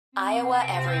Iowa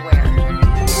Everywhere.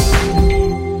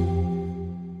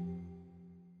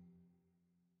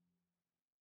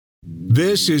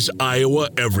 This is Iowa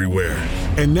Everywhere.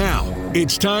 And now,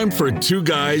 it's time for Two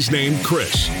Guys Named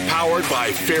Chris, powered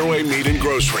by Fairway Meat and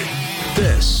Grocery.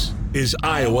 This is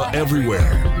Iowa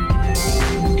Everywhere.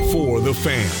 For the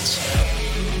fans.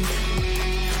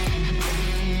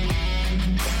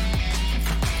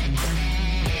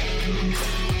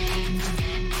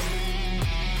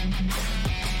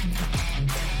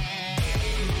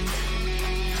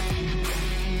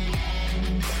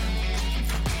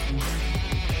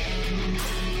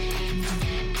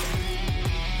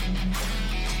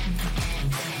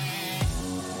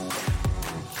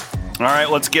 All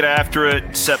right, let's get after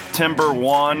it. September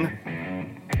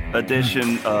 1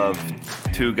 edition of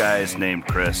Two Guys Named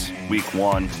Chris. Week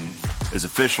 1 is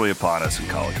officially upon us in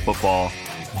college football.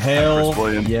 Hell Chris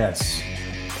Williams, yes.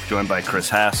 joined by Chris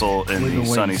Hassel in the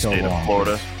sunny state of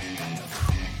Florida.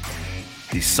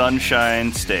 The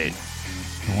Sunshine State.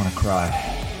 I want to cry.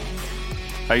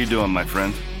 How you doing, my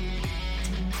friend?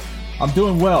 I'm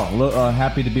doing well.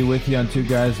 Happy to be with you on Two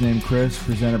Guys Named Chris,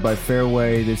 presented by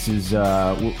Fairway. This is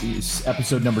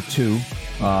episode number 2,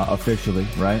 officially,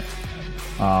 right?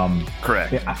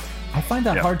 Correct. I find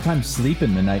that hard time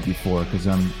sleeping the night before because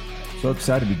I'm so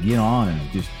excited to get on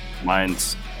and just.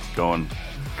 Mine's going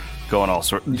all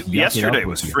sorts. Yesterday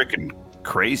was freaking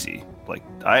crazy.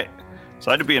 I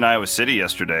had to be in Iowa City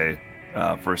yesterday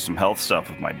for some health stuff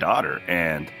with my daughter,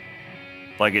 and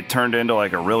it turned into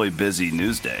a really busy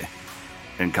news day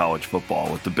in college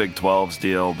football with the Big 12's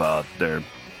deal about their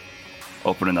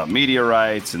opening up media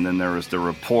rights, and then there was the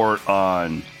report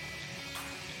on.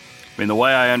 The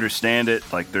way I understand it,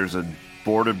 there's a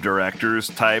board of directors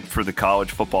type for the college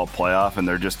football playoff, and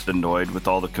they're just annoyed with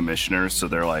all the commissioners, so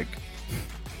they're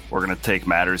we're going to take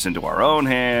matters into our own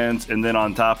hands. And then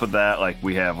on top of that,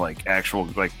 we have actual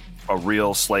a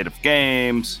real slate of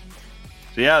games.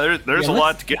 So yeah, there's a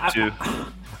lot to get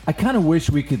to. I kind of wish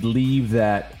we could leave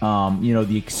that,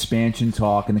 the expansion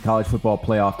talk and the college football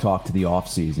playoff talk to the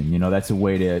offseason. That's a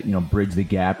way to, bridge the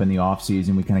gap in the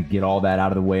offseason. We kind of get all that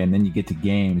out of the way, and then you get to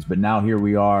games. But now here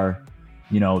we are,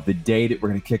 the day that we're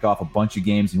going to kick off a bunch of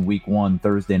games in week 1,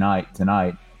 Thursday night,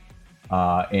 tonight.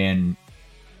 And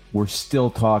we're still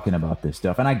talking about this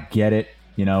stuff. And I get it.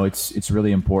 It's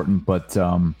really important. But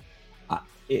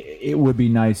it would be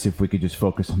nice if we could just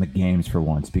focus on the games for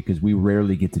once, because we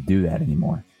rarely get to do that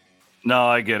anymore. No,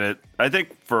 I get it. I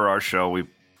think for our show, we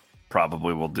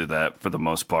probably will do that for the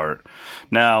most part.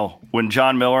 Now, when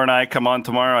John Miller and I come on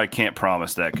tomorrow, I can't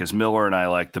promise that, because Miller and I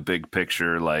like the big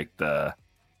picture,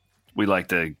 we like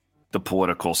the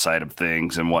political side of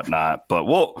things and whatnot. But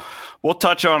we'll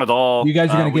touch on it all. You guys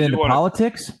are going to get into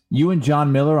politics? You and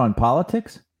John Miller on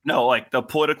politics? No, the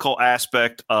political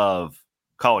aspect of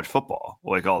college football,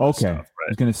 all this stuff. Right? I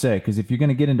was going to say, because if you're going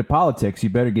to get into politics, you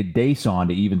better get Dace on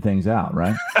to even things out,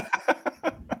 right?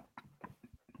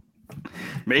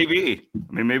 Maybe.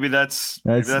 Maybe that's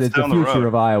the future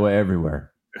of Iowa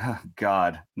Everywhere.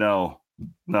 God, no.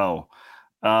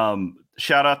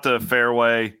 Shout out to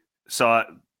Fairway. So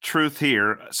truth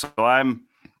here. So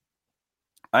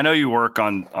I know you work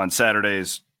on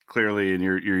Saturdays clearly, and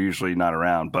you're usually not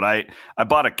around, but I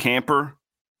bought a camper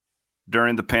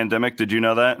during the pandemic. Did you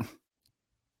know that?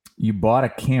 You bought a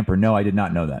camper? No, I did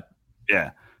not know that.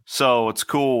 Yeah. So what's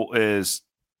cool is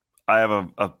I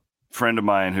have a friend of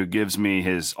mine who gives me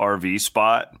his RV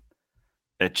spot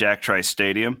at Jack Trice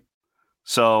Stadium.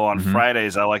 So on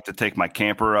Fridays, I like to take my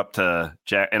camper up to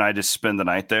Jack, and I just spend the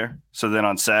night there. So then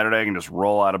on Saturday, I can just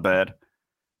roll out of bed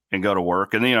and go to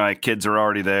work. And then, my kids are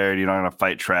already there. You don't have to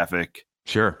fight traffic.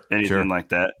 Sure. Anything like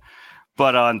that.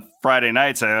 But on Friday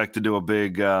nights, I like to do a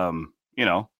big,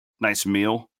 nice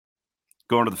meal.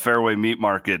 Going to the Fairway Meat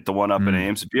Market, the one up in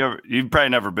Ames. You've probably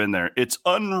never been there. It's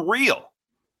unreal.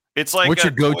 It's what's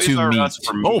your go-to meat?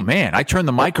 Oh man, I turned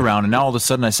the mic around and now all of a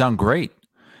sudden I sound great.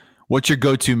 What's your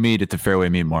go-to meat at the Fairway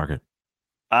Meat Market?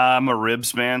 I'm a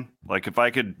ribs man. If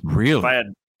I could, really,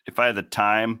 if I had the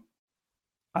time,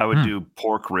 I would do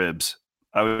pork ribs.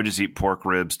 I would just eat pork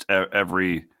ribs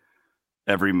every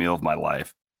meal of my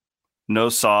life. No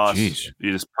sauce. Jeez.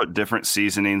 You just put different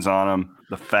seasonings on them.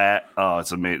 The fat. Oh,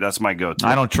 it's amazing. That's my go-to.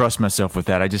 I don't trust myself with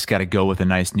that. I just got to go with a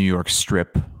nice New York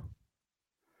strip.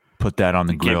 Put that on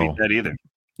the grill. Can't beat that either.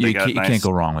 You can't go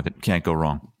wrong with it. Can't go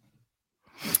wrong.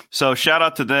 So shout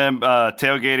out to them.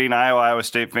 Tailgating, Iowa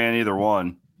State fan, either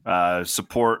one.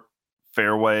 Support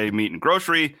Fairway Meat and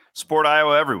Grocery. Support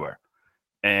Iowa Everywhere.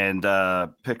 And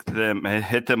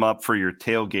hit them up for your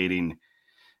tailgating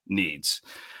needs.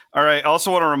 All right. I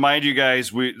also want to remind you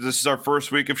guys, this is our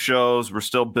first week of shows. We're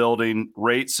still building.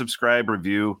 Rate, subscribe,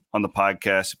 review on the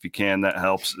podcast if you can. That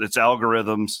helps. It's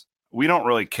algorithms. We don't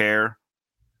really care.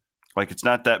 Like, it's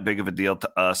not that big of a deal to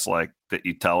us, like, that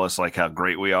you tell us, like, how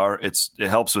great we are. It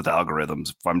helps with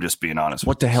algorithms, if I'm just being honest.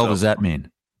 What the hell does that mean?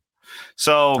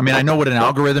 So, I mean, I know what an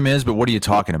algorithm is, but what are you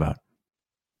talking about?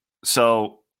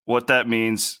 So what that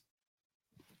means,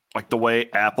 like the way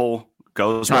Apple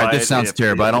goes. All right, this sounds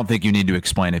terrible. I don't think you need to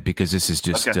explain it because this is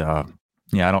just, okay.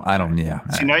 I don't.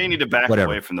 See, now you need to back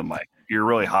away from the mic. You're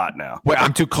really hot now. Wait,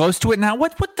 I'm too close to it now?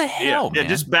 What the hell, yeah, man?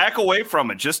 just back away from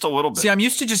it just a little bit. See, I'm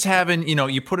used to just having,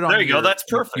 you put it on. There you go. That's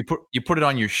perfect. You put it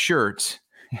on your shirt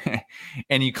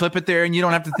and you clip it there and you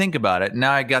don't have to think about it.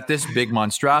 Now I got this big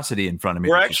monstrosity in front of me.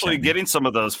 We're actually getting some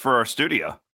of those for our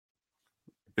studio.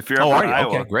 If you're are you?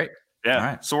 Iowa. Okay, great. Yeah. All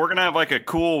right. So we're going to have like a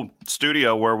cool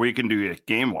studio where we can do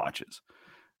game watches.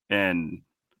 And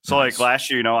so like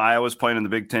last year, Iowa was playing in the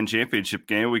Big Ten championship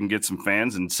game. We can get some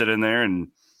fans and sit in there and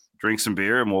drink some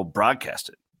beer and we'll broadcast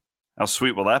it. How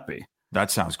sweet will that be?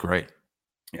 That sounds great.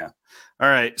 Yeah. All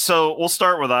right. So we'll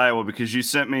start with Iowa because you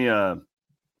sent me an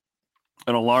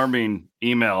alarming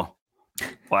email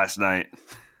last night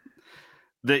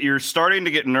that you're starting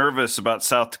to get nervous about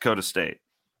South Dakota State.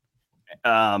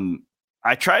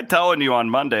 I tried telling you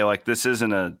on Monday, like, this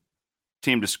isn't a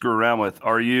team to screw around with.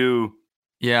 Are you?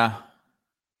 Yeah.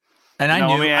 And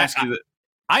let me ask you that.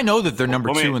 I know that they're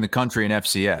number 2 in the country in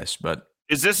FCS, but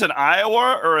is this an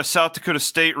Iowa or a South Dakota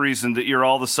State reason that you're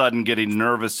all of a sudden getting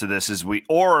nervous to this?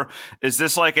 Or is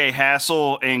this like a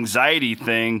hassle anxiety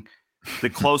thing? The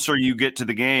closer you get to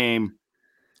the game,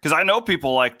 because I know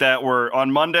people like that where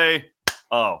on Monday,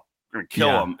 we're going to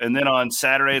kill them. And then on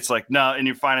Saturday, it's like, no, and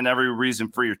you're finding every reason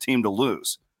for your team to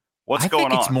lose. What's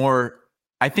going on?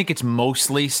 I think it's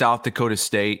mostly South Dakota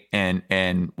State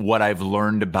and what I've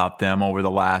learned about them over the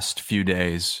last few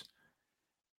days.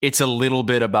 It's a little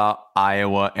bit about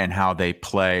Iowa and how they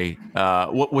play.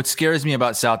 What scares me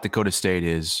about South Dakota State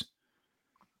is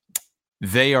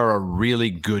they are a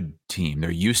really good team. They're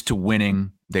used to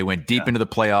winning. They went deep into the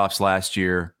playoffs last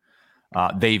year.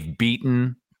 They've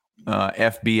beaten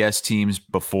FBS teams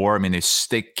before. I mean,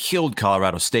 they killed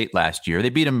Colorado State last year. They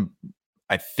beat them,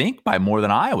 I think, by more than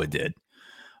Iowa did.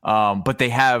 But they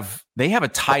have a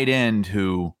tight end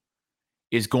who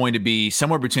is going to be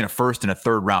somewhere between a first and a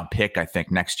third round pick, I think,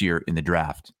 next year in the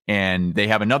draft. And they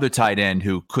have another tight end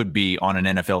who could be on an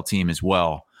NFL team as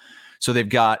well. So they've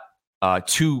got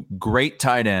 2 great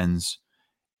tight ends,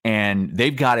 and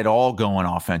they've got it all going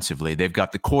offensively. They've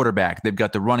got the quarterback, they've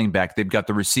got the running back, they've got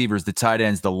the receivers, the tight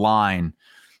ends, the line.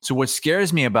 So what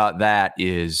scares me about that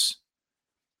is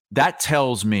that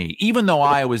tells me, even though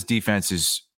Iowa's defense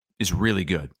is really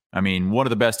good, I mean, one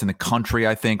of the best in the country,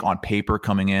 I think, on paper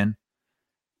coming in,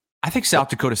 I think South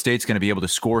Dakota State's going to be able to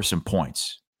score some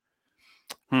points.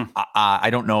 I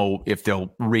don't know if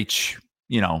they'll reach,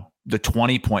 the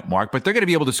 20-point mark, but they're going to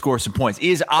be able to score some points.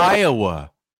 Is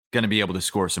Iowa going to be able to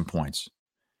score some points?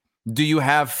 Do you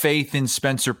have faith in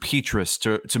Spencer Petras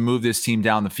to move this team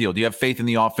down the field? Do you have faith in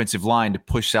the offensive line to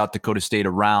push South Dakota State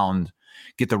around,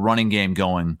 get the running game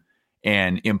going,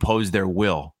 and impose their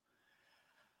will?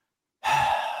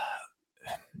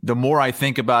 The more I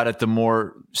think about it, the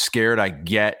more scared I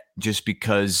get, just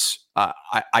because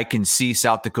I can see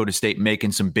South Dakota State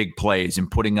making some big plays and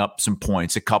putting up some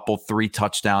points, 3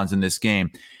 touchdowns in this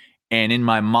game. And in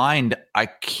my mind, I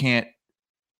can't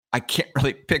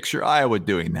really picture Iowa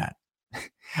doing that.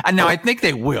 And now I think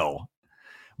they will,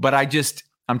 but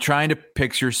I'm trying to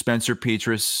picture Spencer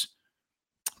Petras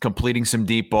completing some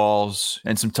deep balls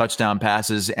and some touchdown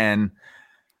passes. And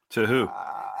to who?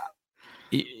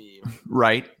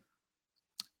 Right.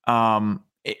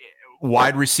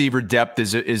 Wide receiver depth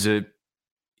is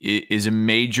a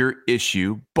major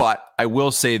issue, but I will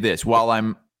say this: while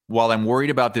I'm worried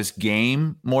about this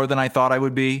game more than I thought I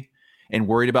would be, and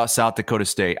worried about South Dakota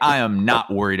State, I am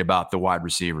not worried about the wide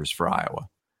receivers for Iowa,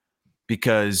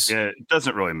 because it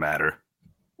doesn't really matter.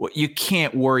 Well, you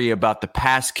can't worry about the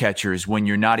pass catchers when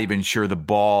you're not even sure the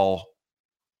ball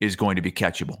is going to be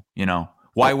catchable.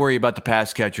 Why worry about the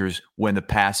pass catchers when the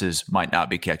passes might not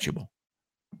be catchable?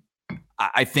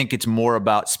 I think it's more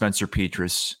about Spencer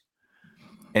Petras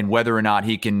and whether or not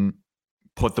he can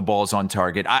put the balls on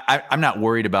target. I'm not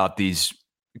worried about these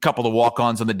couple of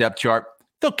walk-ons on the depth chart.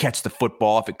 They'll catch the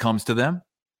football if it comes to them.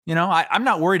 I'm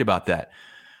not worried about that.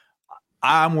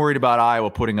 I'm worried about Iowa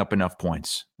putting up enough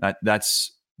points.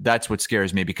 That's what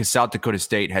scares me, because South Dakota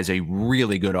State has a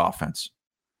really good offense.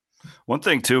 One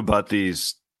thing too about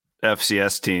these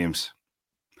FCS teams,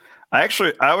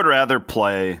 I would rather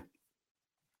play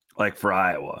like for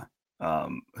Iowa.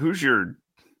 Who's your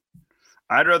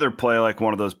I'd rather play like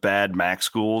one of those bad MAC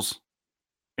schools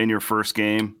in your first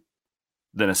game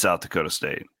than a South Dakota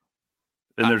State.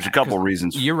 And there's a couple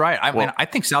reasons. You're right. I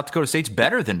think South Dakota State's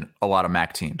better than a lot of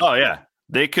MAC teams. Oh yeah,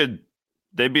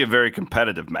 they'd be a very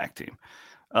competitive MAC team.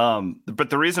 But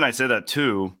the reason I say that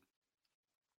too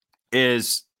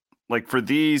is like for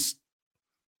these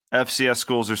FCS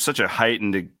schools, there's such a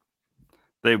heightened.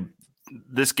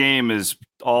 This game is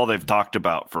all they've talked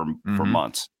about for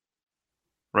months,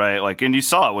 right? Like, and you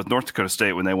saw it with North Dakota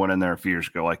State when they went in there a few years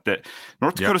ago. Like that,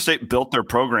 North Dakota State built their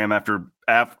program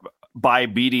by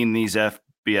beating these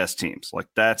FBS teams. Like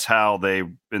that's how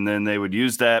and then they would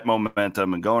use that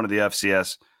momentum and go into the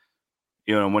FCS,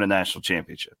 and win a national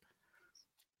championship.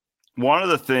 One of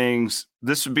the things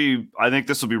I think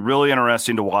this will be really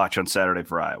interesting to watch on Saturday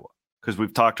for Iowa, because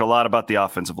we've talked a lot about the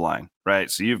offensive line, right?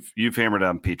 So you've hammered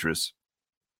on Petras.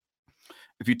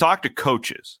 If you talk to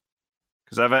coaches,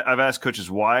 because I've asked coaches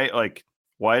why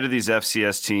do these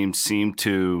FCS teams seem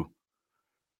to,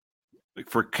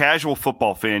 for a casual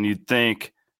football fan, you'd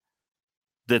think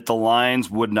that the lines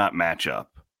would not match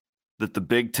up, that the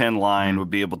Big Ten line would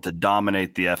be able to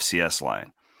dominate the FCS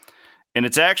line. And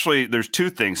it's actually, there's two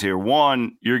things here.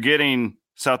 One, you're getting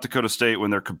South Dakota State when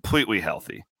they're completely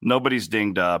healthy. Nobody's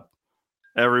dinged up.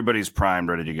 Everybody's primed,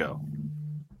 ready to go.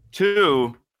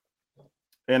 Two,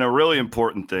 and a really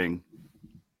important thing,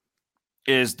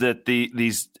 is that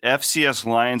these FCS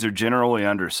lines are generally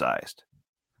undersized.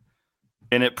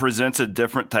 And it presents a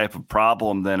different type of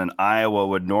problem than an Iowa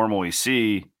would normally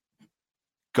see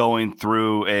going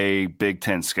through a Big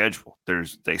Ten schedule.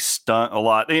 They stunt a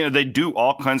lot. They do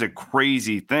all kinds of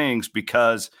crazy things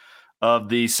because of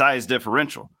the size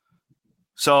differential.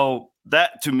 So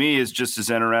that to me is just as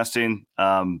interesting.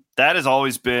 That has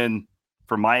always been,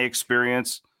 from my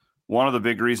experience, one of the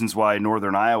big reasons why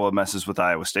Northern Iowa messes with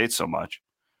Iowa State so much.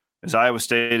 Is Iowa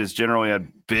State has generally had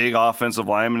big offensive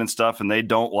linemen and stuff, and they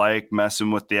don't like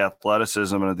messing with the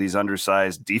athleticism of these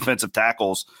undersized defensive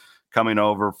tackles coming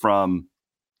over from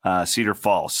Cedar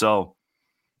Falls. So,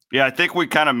 yeah, I think we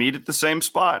kind of meet at the same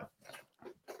spot.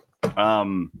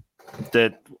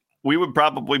 That we would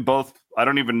probably both, I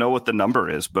don't even know what the number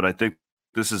is, but I think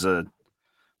this is a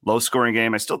low-scoring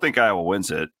game. I still think Iowa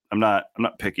wins it. I'm not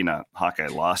picking a Hawkeye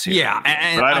loss here. Yeah,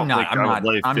 and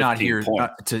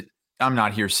I'm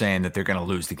not here saying that they're going to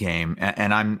lose the game,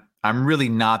 and I'm really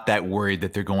not that worried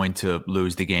that they're going to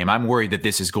lose the game. I'm worried that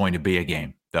this is going to be a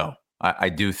game, though. I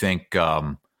do think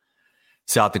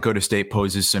South Dakota State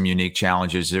poses some unique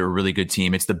challenges. They're a really good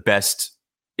team. It's the best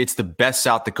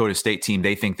South Dakota State team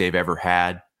they think they've ever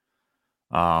had.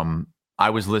 I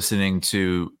was listening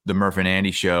to the Murph and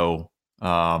Andy show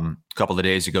a couple of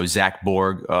days ago. Zach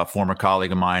Borg, a former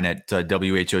colleague of mine at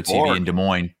WHO-TV in Des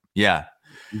Moines. Yeah.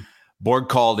 Borg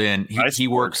called in. He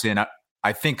works in,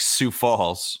 I think, Sioux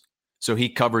Falls. So he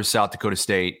covers South Dakota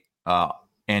State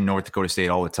and North Dakota State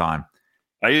all the time.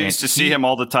 I used to see him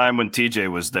all the time when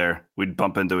TJ was there. We'd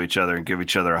bump into each other and give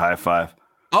each other a high five.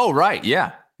 Oh, right.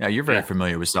 Yeah. Yeah, you're very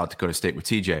familiar with South Dakota State with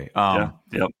TJ.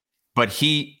 Yep. But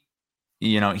he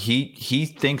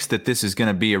thinks that this is going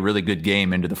to be a really good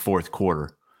game into the fourth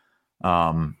quarter.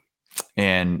 And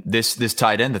this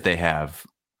tight end that they have,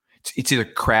 it's either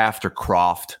Kraft or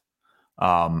Croft.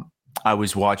 I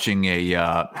was watching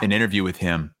an interview with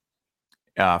him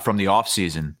from the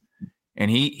offseason, and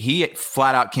he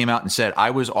flat out came out and said, I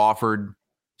was offered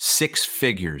 6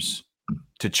 figures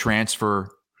to transfer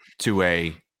to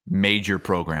a major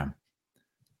program,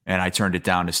 and I turned it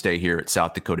down to stay here at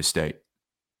South Dakota State,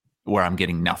 where I'm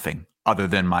getting nothing other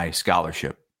than my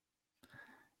scholarship.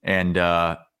 And,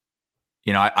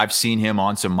 I've seen him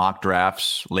on some mock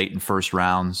drafts late in first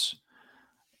rounds.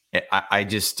 I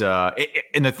just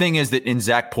and the thing is that, and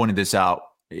Zach pointed this out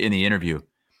in the interview,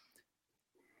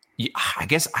 I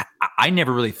guess I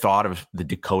never really thought of the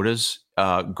Dakotas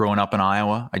growing up in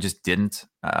Iowa. I just didn't.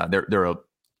 I've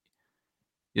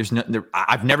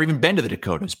never even been to the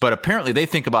Dakotas, but apparently they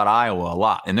think about Iowa a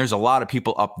lot. And there's a lot of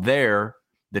people up there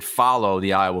that follow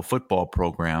the Iowa football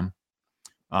program.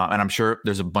 And I'm sure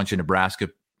there's a bunch of Nebraska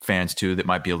fans too that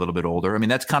might be a little bit older. I mean,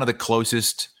 that's kind of the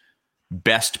closest,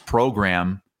 best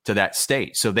program to that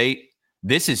state. So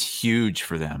this is huge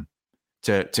for them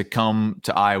to come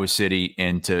to Iowa City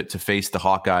and to face the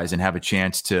Hawkeyes and have a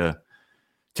chance to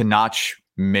notch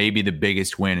maybe the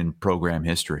biggest win in program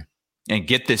history and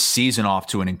get this season off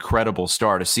to an incredible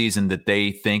start, a season that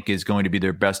they think is going to be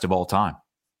their best of all time.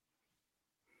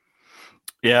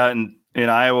 Yeah, and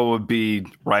Iowa would be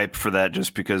ripe for that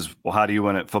just because, well, how do you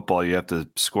win at football? You have to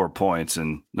score points,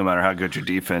 and no matter how good your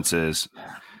defense is,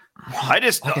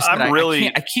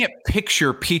 I can't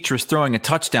picture Petras throwing a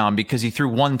touchdown because he threw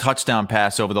one touchdown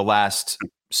pass over the last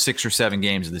 6 or 7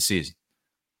 games of the season.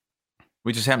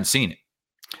 We just haven't seen it.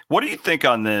 What do you think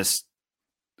on this?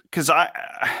 Because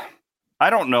I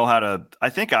don't know how to. I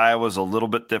think Iowa's a little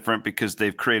bit different because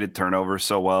they've created turnovers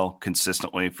so well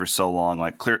consistently for so long.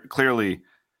 Like clearly,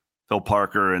 Phil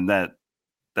Parker and that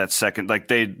second, like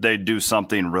they do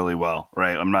something really well,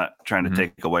 right? I'm not trying to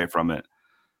take away from it.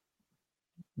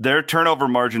 Their turnover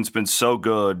margin's been so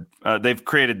good. They've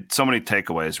created so many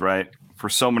takeaways, right, for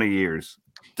so many years.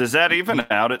 Does that even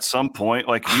out at some point?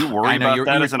 Like, you worry about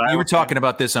that as an Iowa You were talking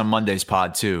about this on Monday's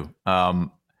pod too. Can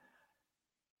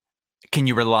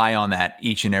you rely on that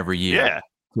each and every year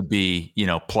to be,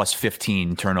 plus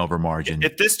 15 turnover margin?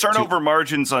 If this turnover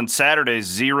margin's on Saturdays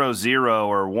 0-0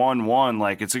 or 1-1,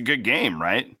 like, it's a good game,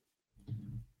 right?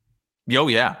 Oh,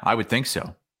 yeah, I would think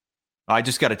so. I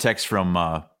just got a text from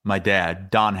my dad,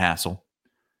 Don Hassel.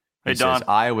 He says,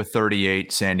 Iowa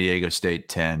 38, San Diego State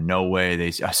 10. No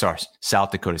way South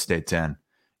Dakota State 10.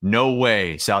 No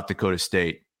way South Dakota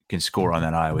State can score on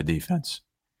that Iowa defense.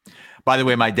 By the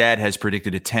way, my dad has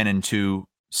predicted a 10-2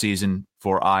 season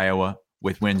for Iowa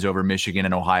with wins over Michigan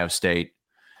and Ohio State.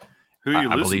 Who are you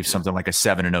losing I believe to? something like a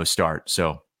 7-0 start.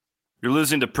 So you're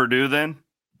losing to Purdue then?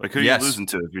 Like, who are you losing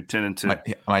to if you're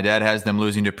 10-2? My dad has them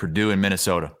losing to Purdue and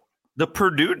Minnesota. The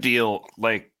Purdue deal,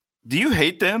 like, do you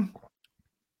hate them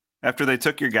after they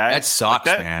took your guys? That sucks,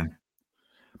 man.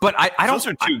 But I don't. Those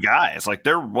are two guys. Like,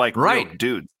 they're like real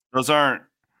dudes. Those aren't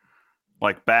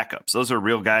like backups. Those are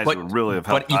real guys who really have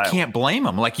helped. But you can't blame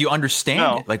them. Like, you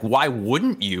understand it. Like, why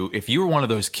wouldn't you? If you were one of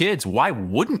those kids, why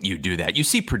wouldn't you do that? You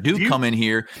see Purdue come in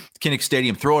here, Kinnick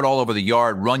Stadium, throw it all over the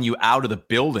yard, run you out of the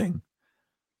building,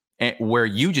 where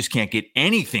you just can't get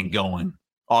anything going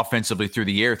offensively through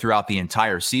the air throughout the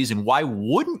entire season. Why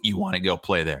wouldn't you want to go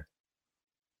play there?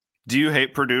 Do you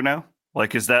hate Purdue now?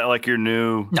 Like, is that like your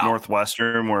new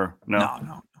Northwestern? Where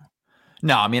No.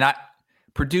 I mean,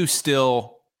 Purdue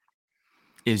still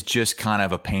is just kind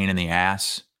of a pain in the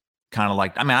ass. Kind of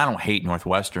like, I mean, I don't hate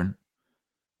Northwestern.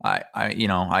 I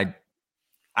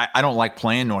don't like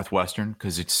playing Northwestern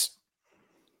because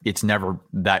it's never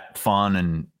that fun.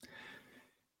 And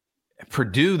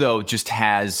Purdue, though,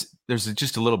 there's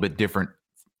just a little bit different.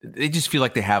 They just feel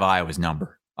like they have Iowa's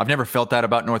number. I've never felt that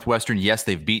about Northwestern. Yes,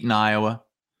 they've beaten Iowa.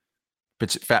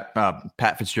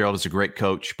 Pat Fitzgerald is a great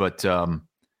coach, but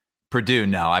Purdue,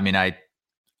 no. I mean, I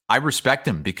respect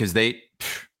them because they'll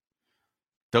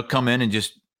come in and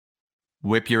just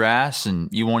whip your ass, and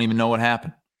you won't even know what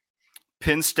happened.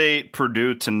 Penn State,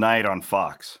 Purdue tonight on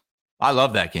Fox. I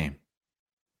love that game.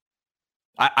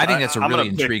 I think that's a really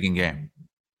intriguing game.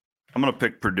 I'm going to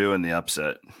pick Purdue in the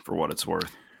upset for what it's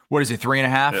worth. What is it, 3.5?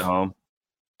 At home.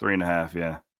 3.5,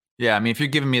 yeah. Yeah, I mean, if you're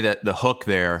giving me the hook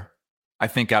there, I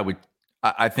think I would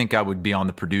be on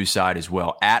the Purdue side as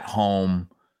well. At home,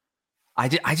 I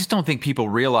just don't think people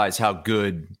realize how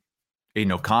good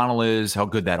Aiden O'Connell is, how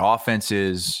good that offense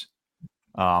is,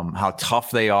 how tough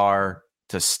they are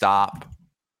to stop.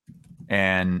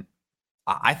 And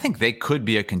I think they could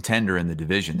be a contender in the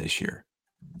division this year.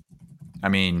 I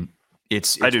mean,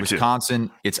 it's Wisconsin,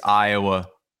 it's Iowa,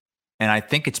 and I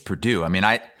think it's Purdue. I mean,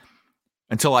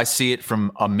 until I see it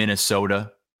from a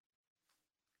Minnesota,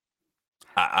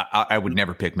 I would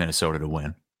never pick Minnesota to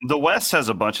win. The West has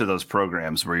a bunch of those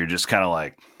programs where you're just kind of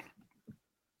like,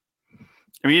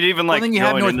 I mean, even like, then you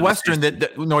have Northwestern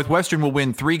that Northwestern will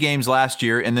win 3 games last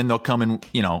year, and then they'll come and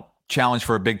challenge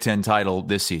for a Big Ten title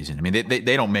this season. I mean,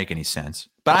 they don't make any sense.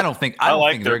 But I don't think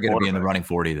they're going to be in the running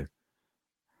for it either.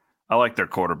 I like their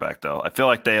quarterback though. I feel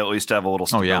like they at least have a little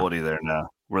stability there now,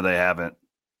 where they haven't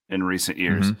in recent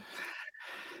years.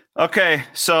 Mm-hmm. Okay,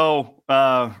 so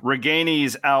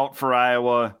Reganey's out for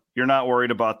Iowa. You're not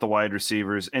worried about the wide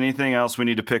receivers. Anything else we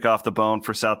need to pick off the bone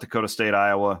for South Dakota State,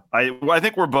 Iowa? I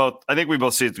think we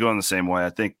both see it going the same way. I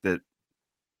think that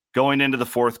going into the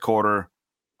fourth quarter,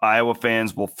 Iowa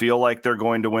fans will feel like they're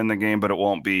going to win the game, but it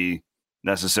won't be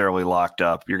necessarily locked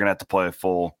up. You're going to have to play a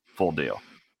full deal.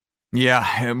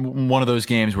 Yeah, one of those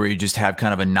games where you just have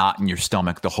kind of a knot in your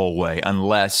stomach the whole way,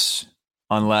 unless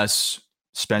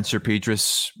Spencer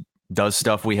Petras does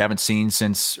stuff we haven't seen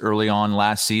since early on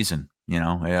last season.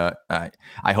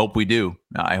 I hope we do.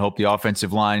 I hope the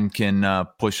offensive line can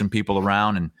push some people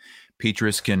around and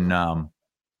Petras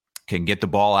can get the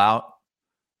ball out.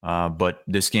 But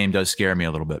this game does scare me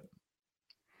a little bit.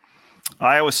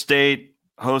 Iowa State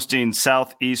hosting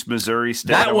Southeast Missouri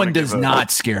State. That one does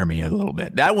not scare me a little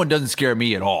bit. That one doesn't scare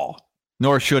me at all,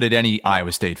 nor should it any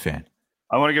Iowa State fan.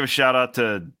 I want to give a shout out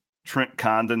to Trent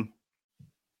Condon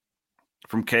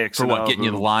from KXNO. For what, getting you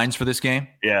the lines for this game?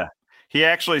 Yeah. He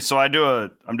actually, so I'm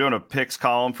doing a picks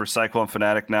column for Cyclone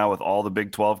Fanatic now with all the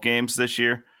Big 12 games this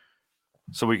year,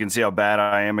 so we can see how bad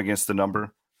I am against the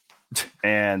number.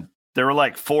 And there were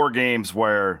like 4 games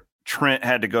where Trent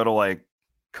had to go to like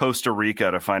Costa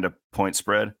Rica to find a point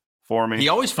spread for me. He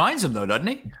always finds them though, doesn't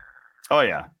he? Oh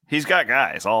yeah, he's got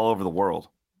guys all over the world.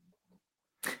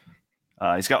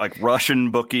 He's got like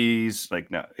Russian bookies, like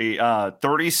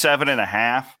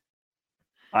 37.5.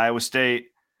 Iowa State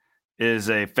is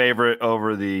a favorite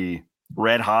over the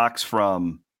Red Hawks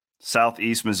from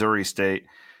Southeast Missouri State.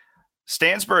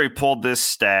 Stansbury pulled this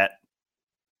stat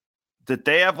that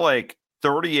they have like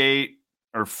 38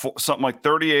 or something like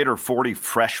 38 or 40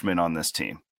 freshmen on this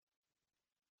team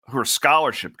who are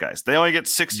scholarship guys. They only get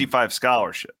 65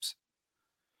 scholarships.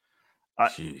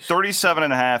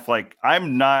 37.5. Like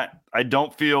I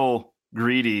don't feel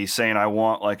greedy saying I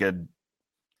want like a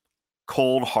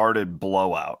cold-hearted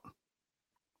blowout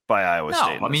by Iowa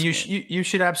State. No, I mean, you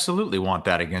should absolutely want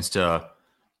that against a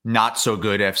not so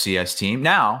good FCS team.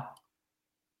 Now,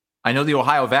 I know the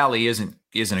Ohio Valley isn't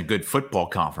a good football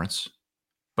conference,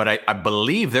 but I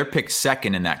believe they're picked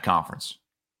second in that conference.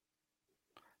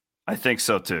 I think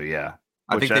so too, yeah.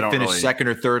 I think they finished second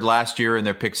or third last year, and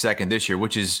they're picked second this year,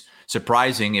 which is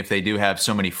surprising if they do have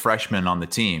so many freshmen on the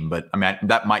team. But I mean,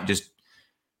 that might just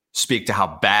speak to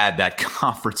how bad that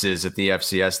conference is at the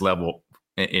FCS level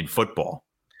in football.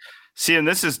 See, and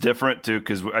this is different too,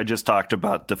 because I just talked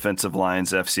about defensive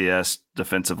lines, FCS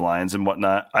defensive lines and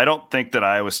whatnot. I don't think that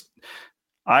Iowa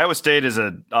State is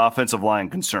an offensive line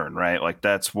concern, right? Like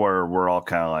that's where we're all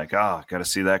kind of like, got to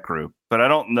see that group. But I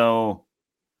don't know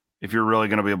if you're really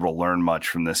going to be able to learn much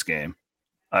from this game.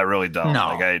 I really don't.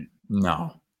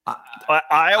 No.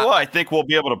 Iowa, I think we'll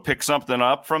be able to pick something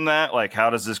up from that. Like, how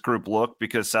does this group look?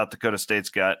 Because South Dakota State's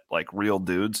got like real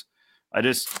dudes. I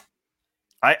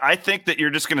think that you're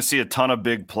just going to see a ton of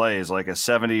big plays, like a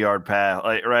 70-yard pass,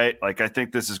 right? Like, I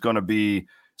think this is going to be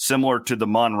similar to the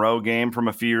Monroe game from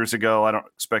a few years ago. I don't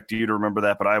expect you to remember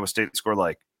that, but Iowa State scored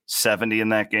like 70 in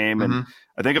that game. Mm-hmm. And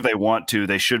I think if they want to,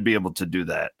 they should be able to do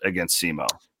that against SEMO.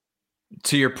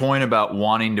 To your point about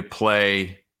wanting to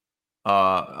play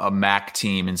a MAC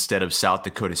team instead of South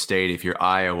Dakota State, if you're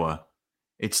Iowa,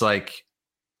 it's like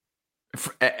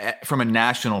from a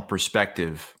national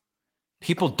perspective,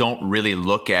 people don't really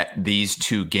look at these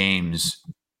two games,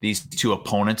 these two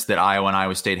opponents that Iowa and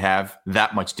Iowa State have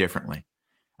that much differently.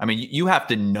 I mean, you have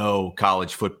to know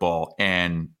college football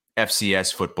and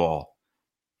FCS football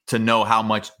to know how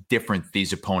much different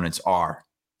these opponents are.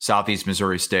 Southeast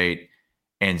Missouri State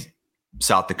and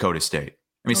South Dakota State.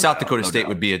 I mean, South Dakota State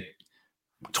would be a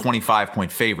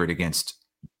 25-point favorite against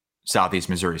Southeast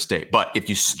Missouri State. But if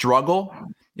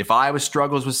Iowa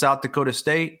struggles with South Dakota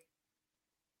State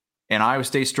and Iowa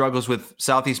State struggles with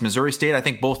Southeast Missouri State, I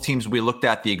think both teams will be looked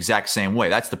at the exact same way.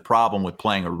 That's the problem with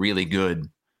playing a really good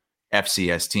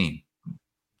FCS team.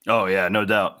 Oh, yeah, no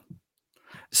doubt.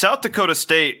 South Dakota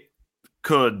State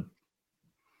could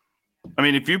 – I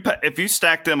mean, if you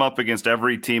stack them up against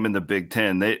every team in the Big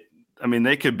Ten,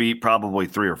 they could beat probably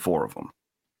 3 or 4 of them.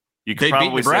 You could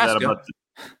probably say that about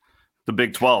the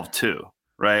Big 12 too,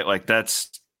 right? Like that's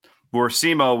where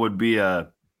SEMO would be a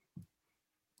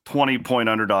 20-point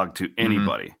underdog to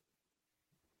anybody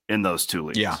in those two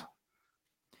leagues. Yeah.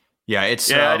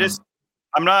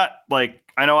 I'm not like,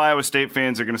 I know Iowa State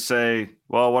fans are going to say,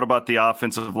 well, what about the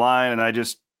offensive line? And I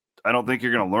don't think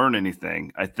you're going to learn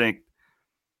anything. I think,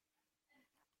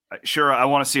 sure, I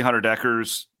want to see Hunter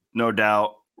Deckers, no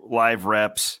doubt, live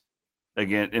reps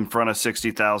again in front of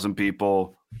 60,000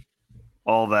 people,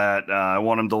 all that. I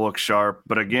want him to look sharp.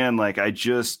 But again, like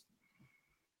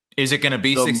is it going to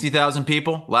be 60,000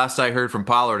 people? Last I heard from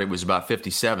Pollard, it was about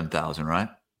 57,000, right?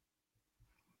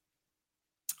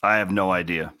 I have no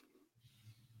idea.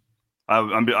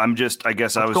 I'm just, I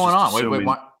guess. What's going on? Wait,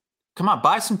 come on,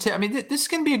 buy some. I mean, this is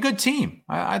going to be a good team.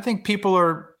 I think people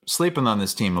are sleeping on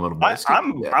this team a little bit.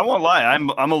 I won't lie.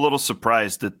 I'm a little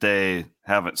surprised that they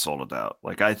haven't sold it out.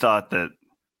 Like I thought that.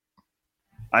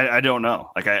 I don't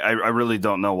know. Like I really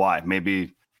don't know why.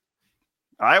 Maybe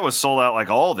Iowa sold out like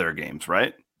all their games,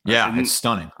 right? Yeah, it's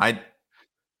stunning.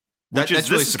 That's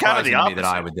really surprising to me that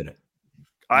Iowa did it.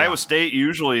 Iowa State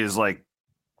usually is like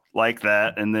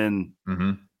that, and then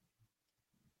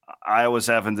Iowa's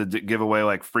having to give away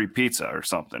like free pizza or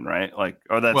something, right? Like,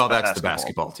 that's the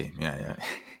basketball team. Yeah.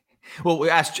 Well, we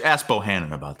asked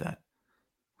Bohannon about that.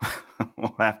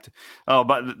 We'll have to. Oh,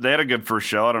 but they had a good first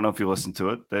show. I don't know if you listened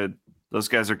to it. Those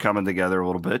guys are coming together a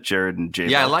little bit, Jared and Jay.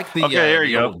 Yeah, I like the there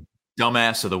you go.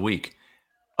 Dumbass of the week.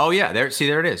 Oh yeah, there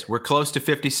it is. We're close to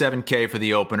 $57K for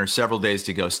the opener. Several days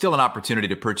to go. Still an opportunity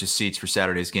to purchase seats for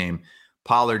Saturday's game.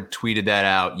 Pollard tweeted that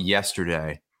out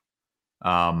yesterday.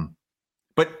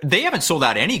 But they haven't sold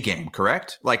out any game,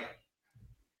 correct? Like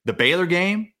the Baylor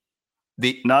game?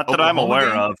 Not that I'm aware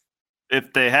game? of.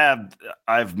 If they have,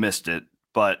 I've missed it,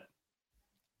 but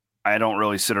I don't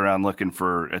really sit around looking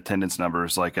for attendance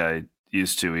numbers like I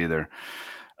used to either.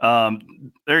 There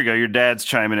you go. Your dad's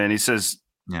chiming in. He says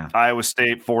Iowa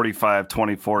State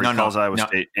 45-24. He calls Iowa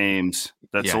State Ames.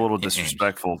 That's a little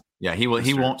disrespectful. Ames. Yeah,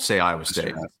 he won't say Iowa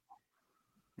State.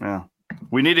 Yeah.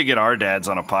 We need to get our dads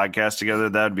on a podcast together.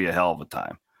 That would be a hell of a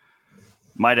time.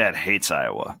 My dad hates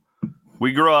Iowa.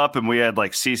 We grew up and we had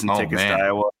like season tickets to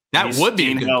Iowa. That would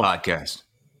be a good podcast.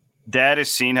 Dad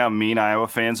has seen how mean Iowa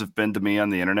fans have been to me on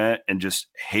the internet and just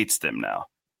hates them now.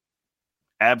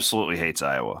 Absolutely hates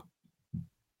Iowa.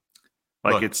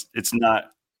 Like it's not.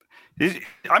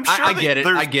 I'm sure I get it.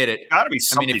 I get it. Got to be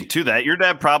something to that. Your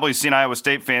dad probably seen Iowa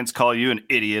State fans call you an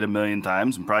idiot a million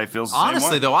times and probably feels the same way.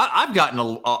 Honestly, though, I've gotten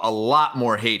a lot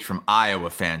more hate from Iowa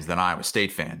fans than Iowa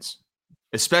State fans,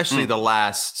 especially the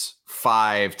last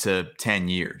 5 to 10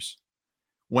 years.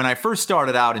 When I first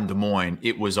started out in Des Moines,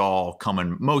 it was all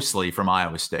coming mostly from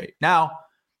Iowa State. Now,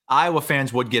 Iowa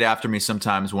fans would get after me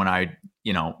sometimes when I,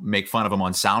 make fun of them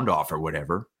on Sound Off or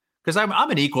whatever, because I'm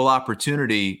an equal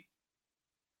opportunity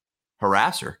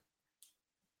harasser.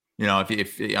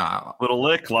 If little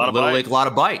lick, a lot of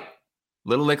bite.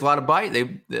 Little lick, a lot of bite.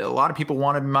 A lot of people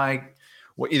wanted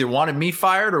either wanted me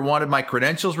fired or wanted my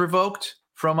credentials revoked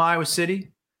from Iowa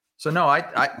City. So no,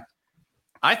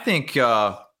 I think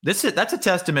that's a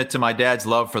testament to my dad's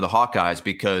love for the Hawkeyes,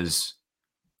 because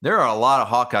there are a lot of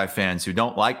Hawkeye fans who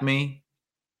don't like me,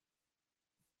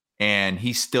 and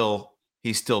he still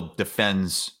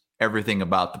defends everything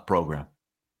about the program.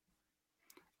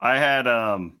 I had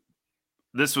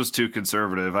this was too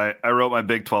conservative. I wrote my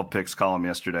Big 12 picks column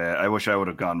yesterday. I wish I would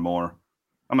have gone more.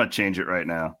 I'm going to change it right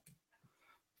now.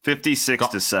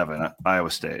 56-7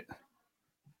 Iowa State.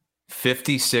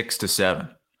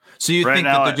 56-7. So you think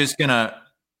that they're just going to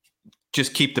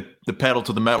keep the pedal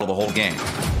to the metal the whole game?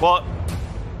 Well,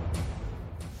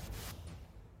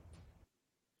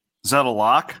 is that a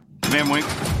lock? Man, we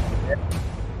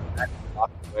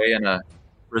locked away in a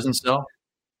prison cell.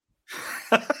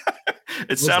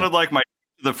 It sounded like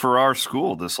the Farrar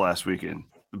school this last weekend.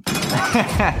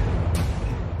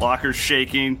 Lockers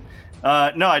shaking.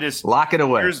 No, I just lock it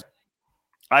away.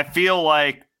 I feel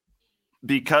like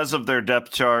because of their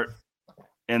depth chart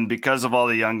and because of all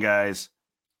the young guys,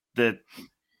 that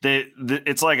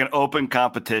it's like an open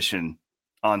competition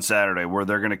on Saturday where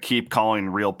they're going to keep calling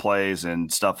real plays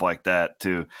and stuff like that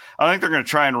too. I think they're going to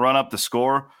try and run up the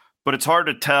score, but it's hard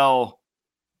to tell.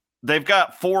 They've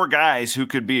got 4 guys who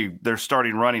could be their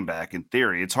starting running back in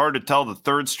theory. It's hard to tell the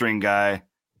third string guy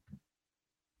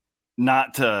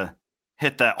not to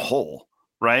hit that hole,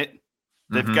 right?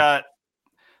 They've got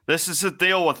 – this is the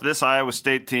deal with this Iowa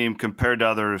State team compared to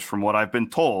others from what I've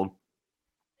been told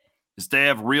is they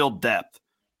have real depth.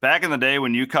 Back in the day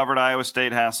when you covered Iowa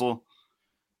State, Hassel,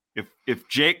 if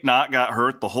Jake Knott got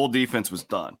hurt, the whole defense was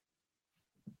done.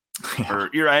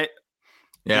 You're right.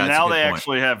 Yeah. And now they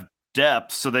actually have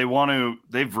depth, so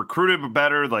they've recruited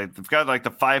better. Like they've got like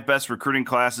the 5 best recruiting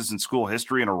classes in school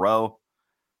history in a row.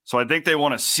 So I think they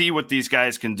want to see what these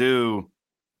guys can do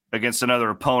against another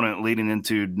opponent leading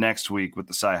into next week with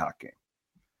the Cyhawk game.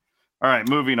 All right,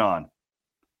 moving on.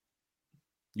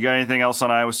 You got anything else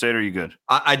on Iowa State, or are you good?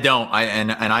 I don't.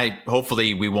 I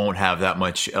hopefully we won't have that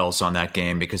much else on that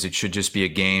game, because it should just be a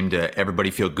game to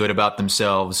everybody feel good about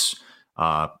themselves.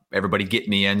 Everybody get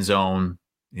in the end zone.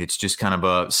 It's just kind of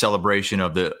a celebration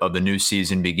of the new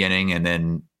season beginning, and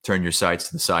then turn your sights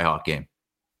to the Cyhawk game.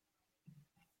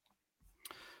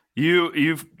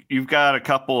 You've got a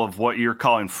couple of what you're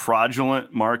calling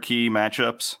fraudulent marquee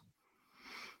matchups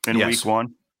in week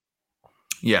 1.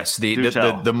 Yes,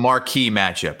 the marquee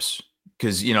matchups,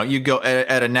 because you go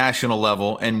at a national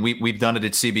level, and we've done it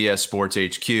at CBS Sports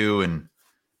HQ, and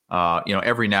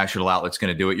every national outlet's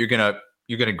going to do it.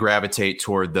 You're gonna gravitate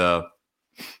toward the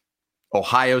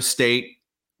Ohio State,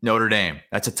 Notre Dame.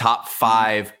 That's a top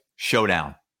 5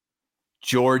 showdown.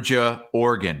 Georgia,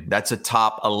 Oregon. That's a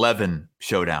top 11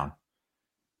 showdown.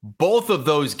 Both of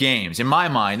those games, in my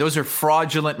mind, those are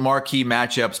fraudulent marquee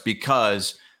matchups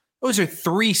because those are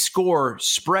 3-score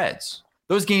spreads.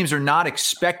 Those games are not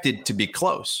expected to be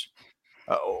close.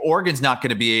 Oregon's not going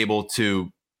to be able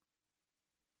to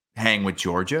hang with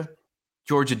Georgia.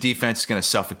 Georgia defense is going to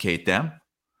suffocate them.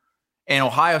 And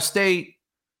Ohio State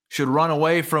should run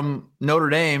away from Notre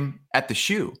Dame at the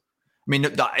shoe. I mean,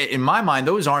 in my mind,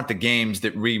 those aren't the games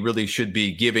that we really should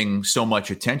be giving so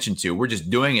much attention to. We're just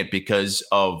doing it because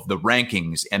of the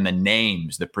rankings and the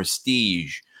names, the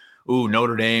prestige. ooh,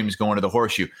 Notre Dame's going to the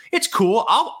Horseshoe. It's cool.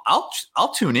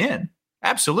 I'll tune in.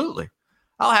 Absolutely.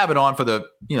 I'll have it on for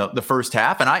the first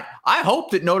half. And I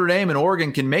hope that Notre Dame and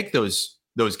Oregon can make those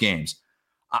games.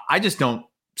 I just don't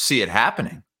see it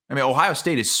happening. I mean, Ohio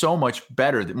State is so much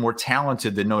better, more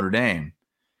talented than Notre Dame.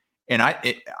 And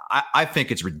I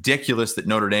think it's ridiculous that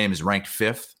Notre Dame is ranked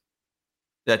 5th.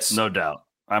 That's no doubt.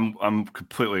 I'm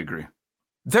completely agree.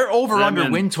 Their over-under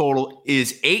win total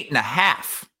is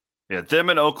 8.5. Yeah, them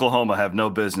and Oklahoma have no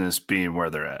business being where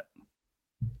they're at.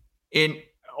 In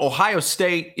Ohio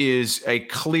State is a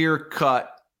clear-cut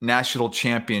national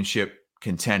championship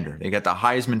contender. They got the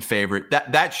Heisman favorite.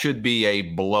 That should be a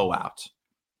blowout.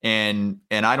 And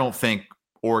I don't think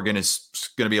Oregon is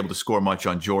going to be able to score much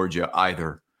on Georgia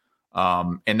either.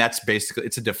 And that's basically,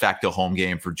 it's a de facto home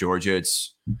game for Georgia.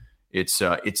 It's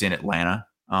in Atlanta.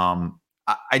 I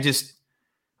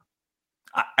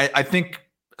think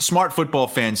smart football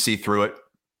fans see through it.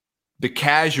 The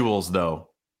casuals,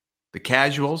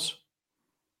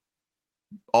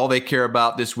 all they care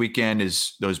about this weekend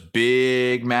is those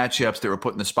big matchups that we're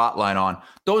putting the spotlight on.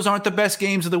 Those aren't the best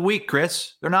games of the week,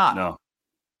 Chris. They're not. No.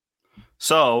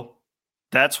 So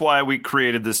that's why we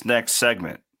created this next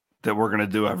segment that we're going to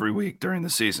do every week during the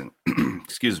season.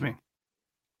 Excuse me.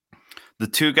 The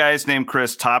Two Guys Named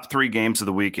Chris top 3 games of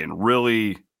the weekend.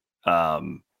 Really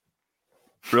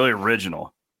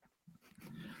original.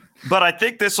 But I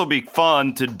think this will be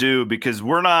fun to do because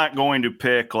we're not going to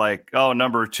pick like,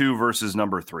 number 2 versus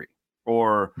number 3.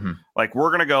 Or like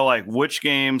we're going to go like which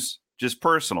games just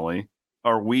personally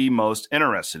are we most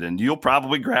interested in. You'll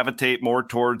probably gravitate more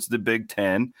towards the Big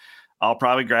 10. I'll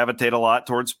probably gravitate a lot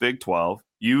towards Big 12.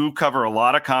 You cover a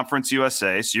lot of Conference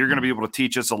USA, so you're going to be able to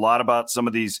teach us a lot about some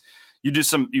of these.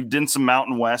 You've done some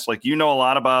Mountain West, like you know a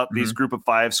lot about these Group of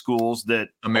 5 schools that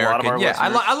American. A lot of our listeners,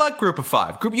 I like Group of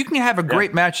 5. You can have a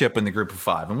great matchup in the Group of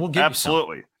 5, and we'll give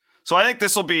absolutely. You some. So I think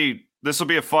this will be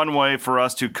a fun way for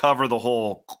us to cover the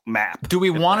whole map. Do we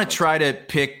want to try to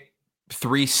pick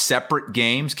 3 separate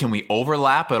games? Can we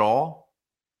overlap at all?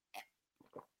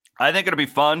 I think it'll be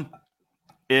fun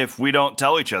if we don't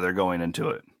tell each other going into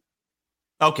it.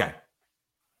 Okay.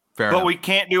 Fair enough. But we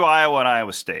can't do Iowa and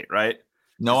Iowa State, right?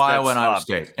 No Iowa and Iowa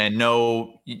State. And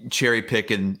no cherry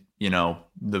picking,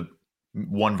 the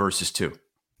 1 versus 2.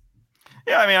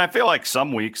 Yeah, I mean, I feel like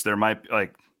some weeks there might be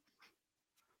like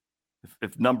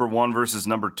if number 1 versus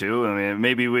number 2, I mean,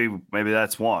 maybe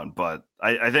that's one. But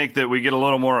I think that we get a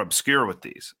little more obscure with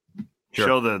these. Sure.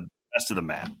 Show the rest of the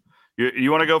map.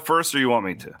 You want to go first or you want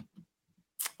me to?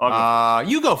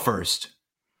 You go first.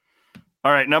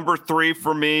 All right, number 3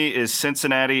 for me is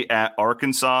Cincinnati at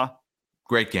Arkansas.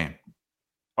 Great game.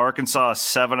 Arkansas,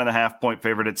 7.5-point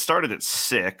favorite. It started at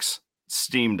 6,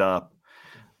 steamed up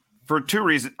for 2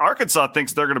 reasons. Arkansas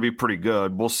thinks they're going to be pretty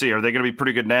good. We'll see. Are they going to be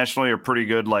pretty good nationally or pretty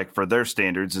good like for their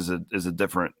standards is a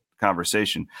different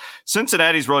conversation.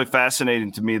 Cincinnati's really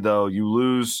fascinating to me, though. You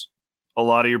lose a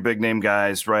lot of your big name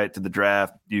guys right to the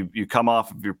draft. You come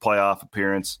off of your playoff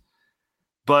appearance,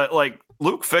 but like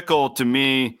Luke Fickell, to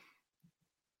me.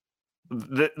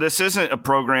 This isn't a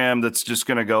program that's just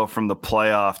going to go from the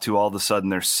playoff to all of a sudden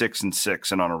they're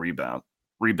 6-6 and on a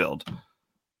rebuild.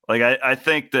 Like I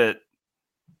think that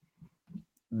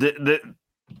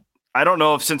I don't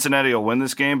know if Cincinnati will win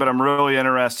this game, but I'm really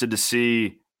interested to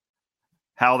see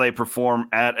how they perform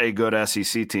at a good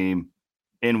SEC team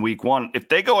in week 1. If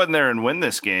they go in there and win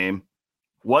this game,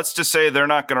 what's to say they're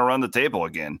not going to run the table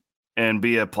again and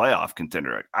be a playoff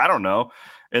contender? I don't know.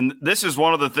 And this is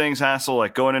one of the things, Hassel,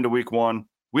 like going into week 1,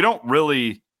 we don't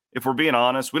really, if we're being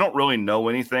honest, we don't really know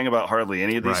anything about hardly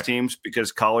any of these teams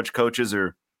because college coaches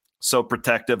are so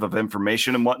protective of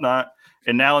information and whatnot.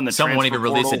 And now in the someone won't even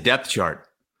release a depth chart.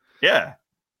 Yeah.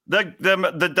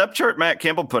 The depth chart Matt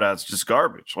Campbell put out is just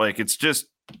garbage. Like it's just,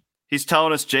 he's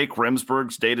telling us Jake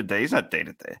Remsburg's day to day. He's not day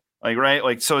to day. Like, right.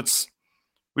 Like, so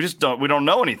we don't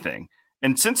know anything.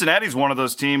 And Cincinnati's one of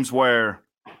those teams where,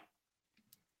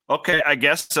 okay, I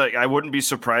guess I wouldn't be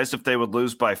surprised if they would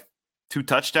lose by 2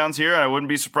 touchdowns here. I wouldn't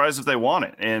be surprised if they won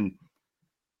it. And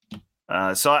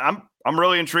so I'm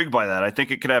really intrigued by that. I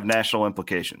think it could have national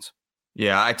implications.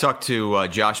 Yeah, I talked to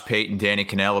Josh Pate and Danny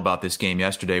Cannell about this game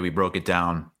yesterday. We broke it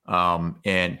down.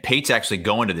 And Pate's actually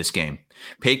going to this game.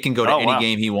 Pate can go to any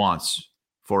game he wants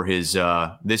for his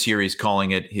this year he's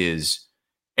calling it his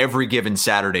every given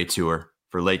Saturday tour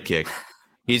for Late Kick.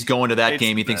 He's going to that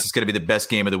game. He thinks it's going to be the best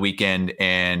game of the weekend.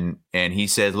 And he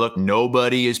said, look,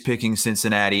 nobody is picking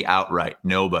Cincinnati outright.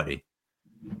 Nobody.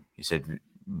 He said,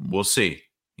 we'll see.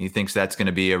 He thinks that's going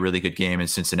to be a really good game and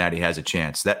Cincinnati has a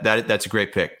chance. That's a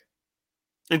great pick.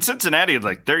 In Cincinnati,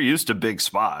 like they're used to big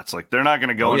spots. Like they're not going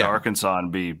to go into Arkansas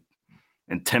and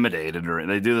intimidated or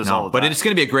they do this all the time. But it's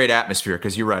going to be a great atmosphere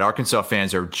because you're right. Arkansas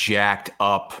fans are jacked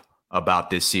up about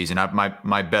this season.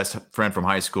 My best friend from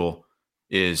high school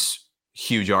is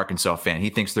huge Arkansas fan. He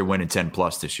thinks they're winning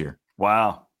 10+ this year.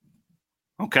 Wow.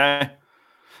 Okay.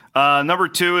 Number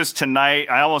 2 is tonight.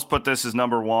 I almost put this as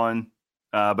number 1,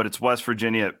 but it's West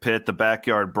Virginia at Pitt, the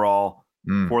backyard brawl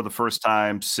for the first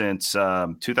time since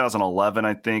 2011,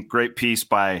 I think. Great piece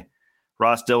by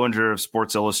Ross Dillinger of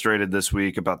Sports Illustrated this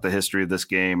week about the history of this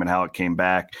game and how it came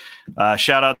back.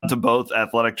 Shout out to both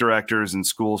athletic directors and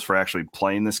schools for actually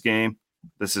playing this game.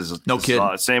 This is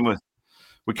same with,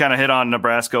 we kind of hit on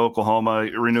Nebraska, Oklahoma,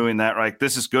 renewing that, right?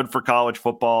 This is good for college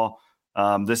football.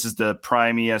 This is the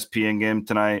prime ESPN game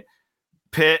tonight.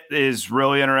 Pitt is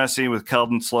really interesting with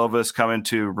Keldon Slovis coming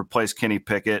to replace Kenny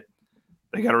Pickett.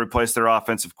 They got to replace their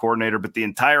offensive coordinator, but the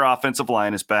entire offensive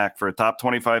line is back for a top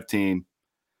 25 team.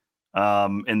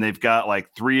 And they've got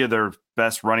like 3 of their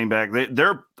best running back.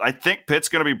 I think Pitt's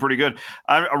going to be pretty good.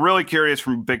 I'm really curious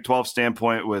from a Big 12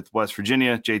 standpoint with West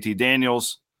Virginia, JT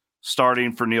Daniels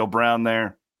starting for Neil Brown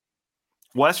there.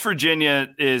 West Virginia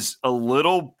is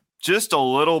just a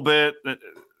little bit,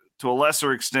 to a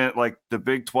lesser extent, like the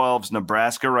Big 12's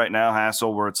Nebraska right now,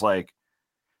 Hassel, where it's like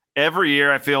every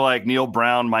year I feel like Neil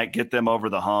Brown might get them over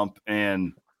the hump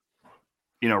and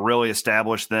really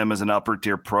establish them as an upper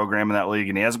tier program in that league.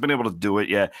 And he hasn't been able to do it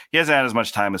yet. He hasn't had as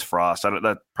much time as Frost.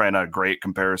 That's probably not a great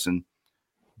comparison,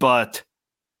 but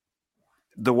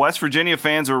the West Virginia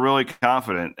fans are really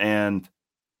confident, and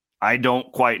I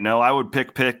don't quite know. I would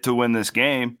pick Pitt to win this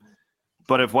game,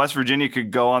 but if West Virginia could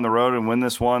go on the road and win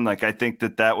this one, like I think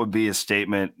that would be a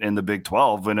statement in the Big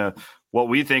 12 and what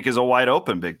we think is a wide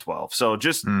open Big 12. So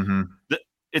just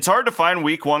it's hard to find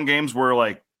week 1 games where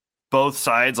like both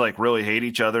sides like really hate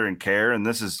each other and care. And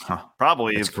this is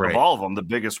probably of all of them, the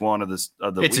biggest one of this.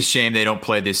 It's week. A shame they don't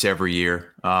play this every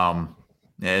year.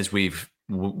 As we've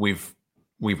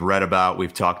read about,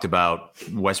 we've talked about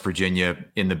West Virginia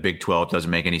in the Big 12. It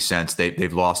doesn't make any sense.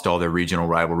 They've lost all their regional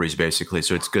rivalries basically.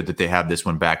 So it's good that they have this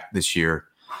one back this year.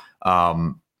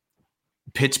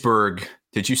 Pittsburgh.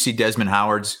 Did you see Desmond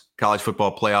Howard's college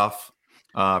football playoff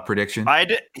prediction? I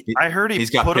did. I heard he's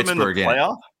got put Pittsburgh him in the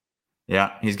playoff.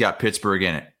 Yeah, he's got Pittsburgh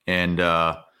in it. And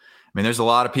there's a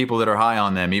lot of people that are high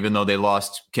on them, even though they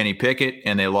lost Kenny Pickett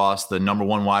and they lost the number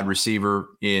 1 wide receiver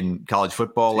in college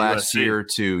football last year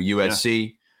to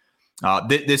USC. Yeah.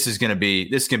 This is going to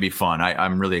be fun.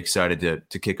 I'm really excited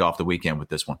to kick off the weekend with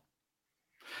this one.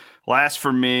 Last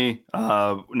for me,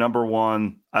 number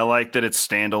 1, I like that it's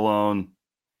standalone.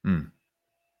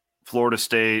 Florida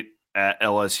State at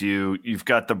LSU. You've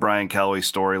got the Brian Kelly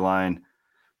storyline.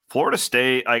 Florida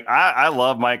State, I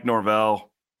love Mike Norvell.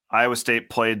 Iowa State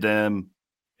played them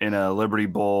in a Liberty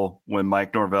Bowl when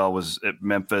Mike Norvell was at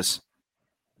Memphis.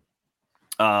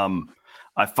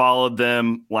 I followed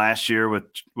them last year with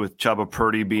Chubba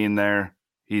Purdy being there.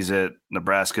 He's at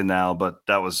Nebraska now, but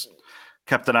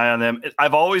kept an eye on them.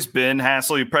 I've always been,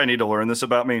 Hassel, you probably need to learn this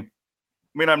about me.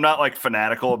 I mean, I'm not like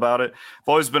fanatical about it. I've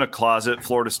always been a closet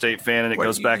Florida State fan, and it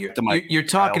goes back to my. You're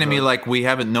talking to me like we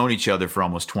haven't known each other for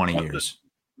almost 20 years.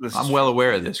 I'm well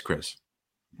aware of this, Chris.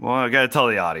 Well, I got to tell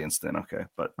the audience then, okay?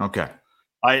 But okay,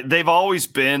 they've always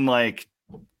been like,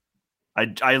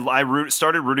 I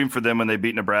started rooting for them when they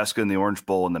beat Nebraska in the Orange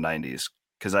Bowl in the 90s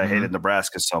because I hated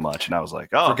Nebraska so much, and I was like,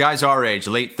 oh. For guys our age,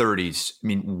 late 30s, I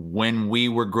mean, when we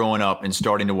were growing up and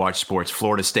starting to watch sports,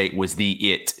 Florida State was the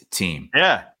it team.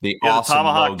 Yeah, the awesome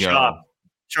tomahawk logo. Chop,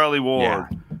 Charlie Ward.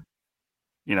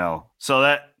 Yeah. So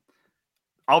that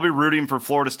I'll be rooting for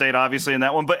Florida State, obviously, in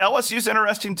that one. But LSU's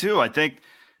interesting too. I think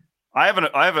I have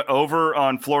an over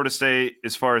on Florida State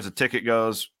as far as the ticket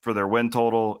goes for their win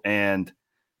total, and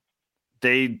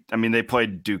they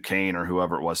played Duquesne or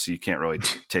whoever it was, so you can't really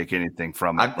take anything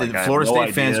from it. Florida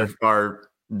State fans are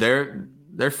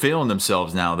they're feeling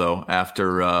themselves now, though.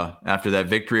 After that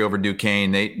victory over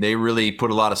Duquesne, they really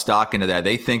put a lot of stock into that.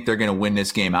 They think they're going to win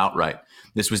this game outright.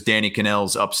 This was Danny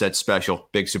Cannell's upset special.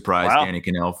 Big surprise, wow. Danny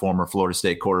Cannell, former Florida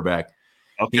State quarterback.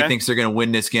 Okay. He thinks they're going to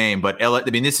win this game. But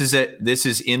this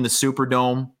is in the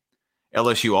Superdome.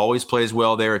 LSU always plays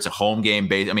well there. It's a home game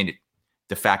base.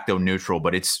 De facto neutral,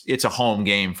 but it's a home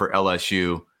game for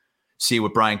LSU. See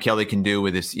what Brian Kelly can do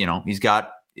with this. He's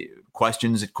got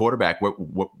questions at quarterback.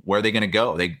 Where are they going to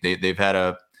go? They've had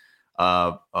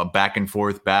a back and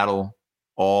forth battle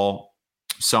all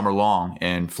summer long,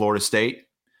 and Florida State.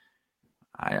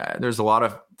 There's a lot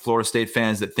of Florida State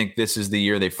fans that think this is the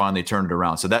year they finally turned it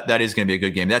around. So that is going to be a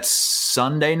good game. That's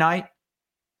Sunday night.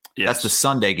 Yes. That's the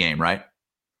Sunday game, right?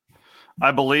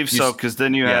 I believe so, because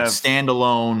then you have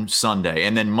standalone Sunday,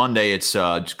 and then Monday it's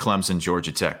Clemson,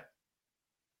 Georgia Tech.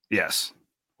 Yes,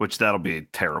 which that'll be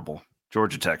terrible.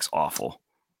 Georgia Tech's awful.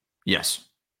 Yes.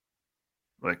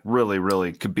 Like really,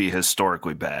 really could be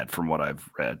historically bad from what I've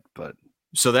read. But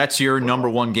so that's your number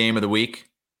one game of the week.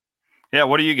 Yeah.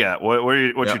 What do you got?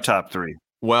 What's your top three?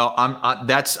 Well,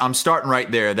 I'm starting right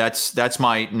there. That's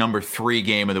my number 3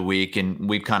 game of the week, and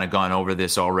we've kind of gone over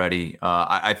this already.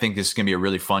 I think this is going to be a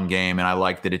really fun game, and I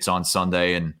like that it's on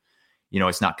Sunday, and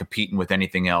it's not competing with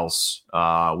anything else.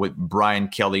 With Brian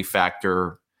Kelly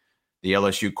factor, the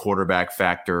LSU quarterback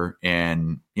factor,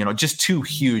 and just 2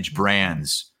 huge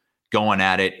brands going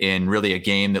at it in really a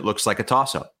game that looks like a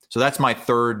toss-up. So that's my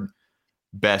 3rd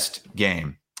best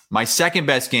game. My 2nd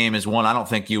best game is one I don't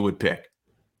think you would pick.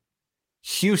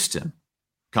 Houston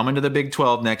coming to the Big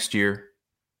 12 next year.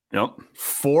 Yep.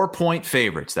 4-point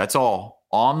favorites. That's all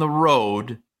on the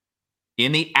road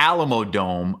in the Alamo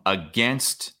Dome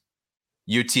against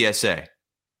UTSA,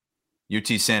 UT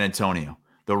San Antonio,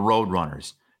 the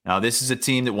Roadrunners. Now, this is a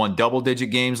team that won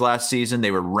double-digit games last season. They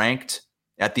were ranked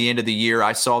at the end of the year.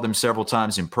 I saw them several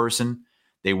times in person.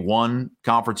 They won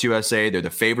Conference USA. They're the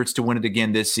favorites to win it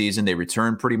again this season. They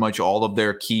returned pretty much all of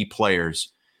their key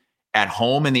players. At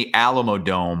home in the Alamo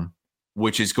Dome,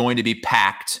 which is going to be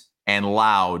packed and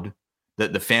loud,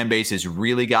 that the fan base has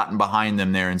really gotten behind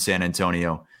them there in San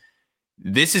Antonio.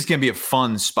 This is going to be a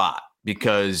fun spot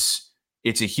because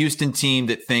it's a Houston team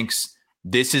that thinks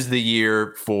this is the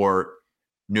year for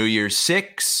New Year's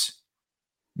 6,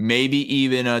 maybe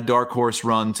even a dark horse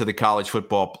run to the college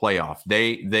football playoff.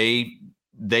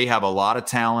 They have a lot of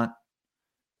talent.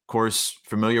 Of course,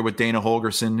 familiar with Dana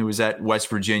Holgorsen, who was at West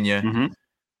Virginia. Mm-hmm.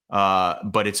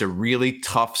 But it's a really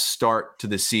tough start to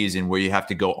the season where you have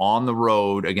to go on the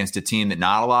road against a team that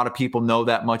not a lot of people know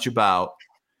that much about,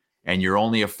 and you're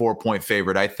only a 4-point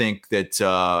favorite. I think that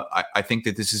I think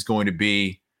that this is going to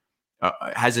be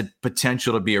has a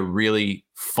potential to be a really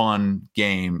fun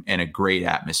game and a great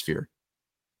atmosphere.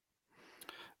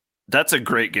 That's a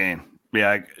great game.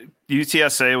 Yeah,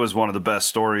 UTSA was one of the best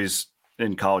stories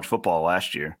in college football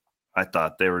last year. I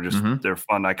thought they were just they're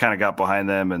fun. I kind of got behind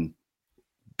them and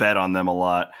bet on them a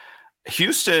lot.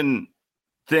 Houston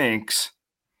thinks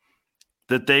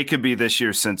that they could be this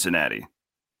year's Cincinnati.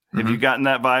 Have you gotten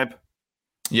that vibe?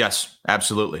 Yes,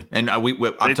 absolutely. And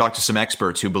I've talked to some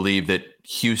experts who believe that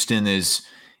Houston is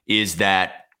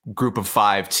that group of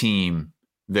 5 team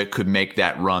that could make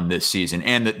that run this season,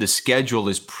 and that the schedule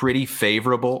is pretty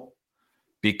favorable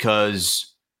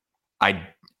because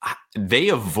they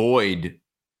avoid,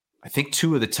 I think,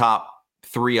 2 of the top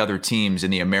 3 other teams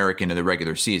in the American in the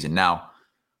regular season. Now,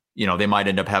 they might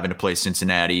end up having to play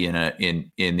Cincinnati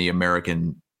in the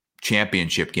American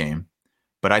championship game,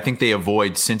 but I think they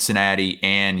avoid Cincinnati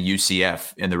and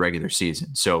UCF in the regular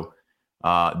season. So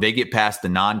they get past the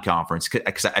non-conference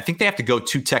because I think they have to go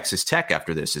to Texas Tech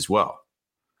after this as well.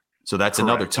 So that's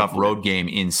another tough road game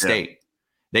in state. Yeah.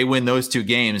 They win those 2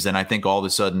 games, and I think all of a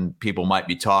sudden people might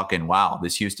be talking, wow,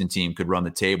 this Houston team could run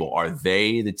the table. Are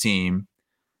they the team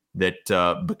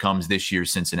that becomes this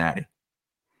year's Cincinnati?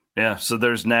 Yeah, so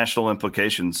there's national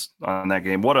implications on that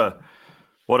game. What a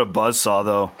buzzsaw,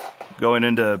 though, going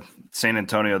into San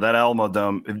Antonio, that Alamo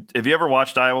Dome. Have you ever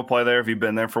watched Iowa play there? Have you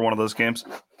been there for one of those games?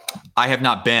 I have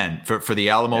not been. For the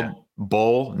Alamo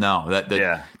Bowl, no.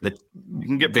 You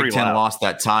can get Big Ten lost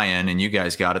that tie-in, and you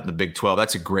guys got it in the Big 12.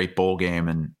 That's a great bowl game,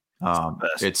 and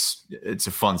it's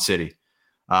a fun city.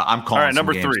 I'm calling. All right,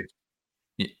 number 3.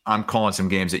 I'm calling some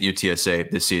games at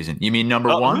UTSA this season. You mean number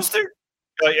 1?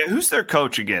 Who's their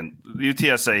coach again?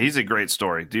 UTSA. He's a great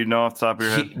story. Do you know off the top of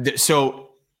your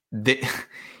head?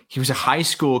 He was a high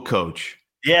school coach.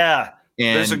 Yeah.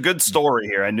 There's a good story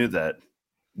here. I knew that.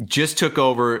 Just took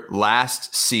over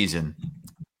last season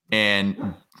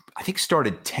and I think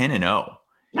started 10-0.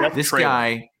 This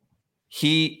guy,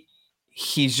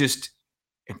 he's just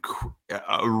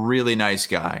a really nice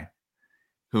guy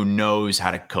who knows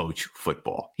how to coach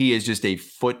football. He is just a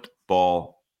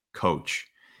football coach,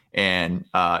 and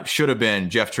should have been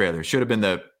Jeff Traylor.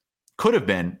 Could have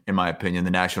been, in my opinion,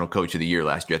 the national coach of the year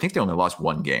last year. I think they only lost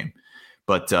 1 game,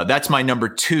 but that's my number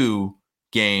 2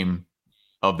 game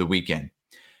of the weekend.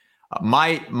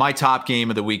 My top game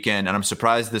of the weekend, and I'm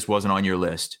surprised this wasn't on your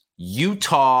list.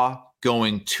 Utah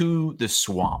going to the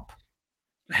Swamp.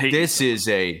 This is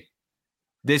a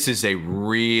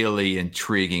really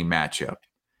intriguing matchup.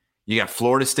 You got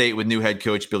Florida State with new head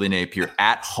coach Billy Napier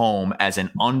at home as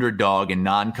an underdog in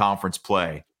non-conference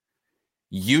play.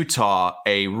 Utah,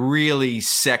 a really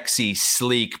sexy,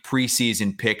 sleek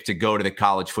preseason pick to go to the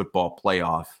college football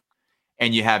playoff.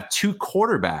 And you have 2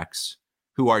 quarterbacks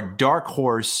who are dark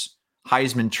horse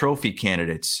Heisman Trophy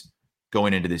candidates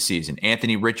going into this season.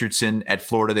 Anthony Richardson at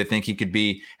Florida, they think he could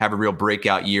have a real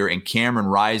breakout year. And Cameron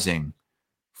Rising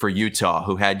for Utah,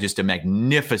 who had just a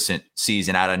magnificent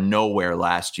season out of nowhere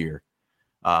last year.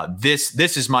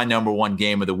 This is my number one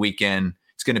game of the weekend.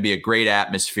 It's going to be a great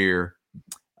atmosphere.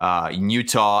 In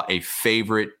Utah, a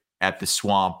favorite at the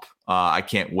Swamp. I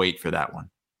can't wait for that one.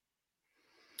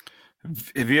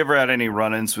 Have you ever had any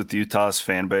run-ins with Utah's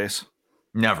fan base?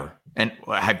 Never. And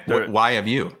why have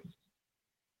you?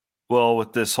 Well,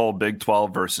 with this whole Big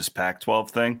 12 versus Pac-12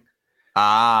 thing.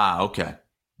 Okay.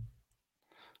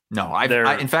 No,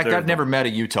 in fact, I've never met a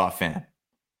Utah fan.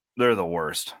 They're the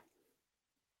worst.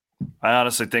 I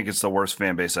honestly think it's the worst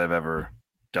fan base I've ever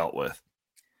dealt with.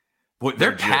 Well,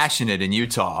 they're passionate in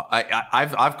Utah.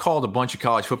 I've called a bunch of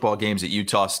college football games at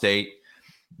Utah State.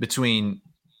 Between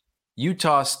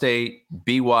Utah State,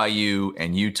 BYU,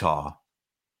 and Utah,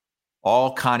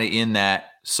 all kind of in that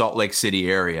Salt Lake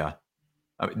City area.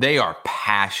 I mean, they are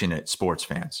passionate sports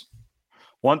fans.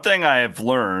 One thing I have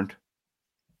learned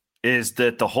is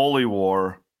that the Holy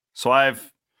War, so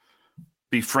I've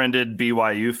befriended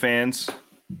BYU fans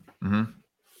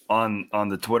on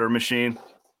the Twitter machine,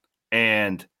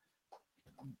 and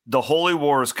the Holy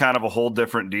War is kind of a whole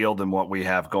different deal than what we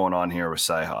have going on here with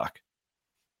Cyhawk.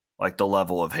 Like the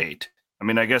level of hate. I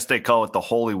mean, I guess they call it the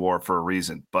Holy War for a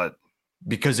reason, but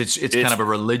because it's kind of a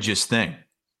religious thing.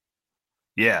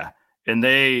 Yeah. And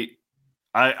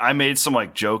I made some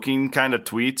like joking kind of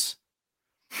tweets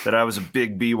that I was a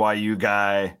big BYU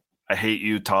guy. I hate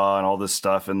Utah and all this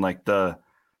stuff. And like the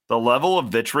level of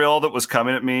vitriol that was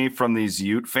coming at me from these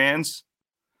Ute fans,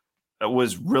 it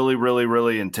was really, really,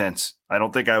 really intense. I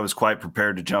don't think I was quite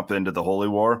prepared to jump into the Holy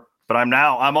War, but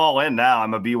I'm all in now.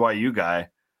 I'm a BYU guy.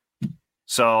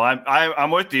 So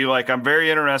I'm with you. Like, I'm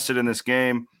very interested in this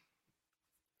game.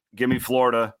 Give me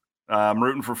Florida. I'm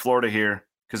rooting for Florida here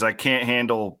because I can't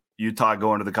handle Utah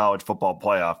going to the college football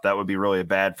playoff. That would be really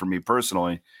bad for me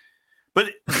personally.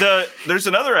 But there's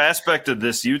another aspect of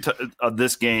this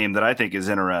game that I think is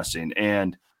interesting,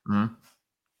 and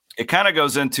it kind of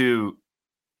goes into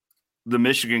the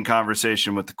Michigan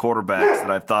conversation with the quarterbacks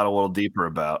that I've thought a little deeper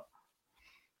about.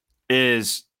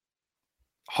 Is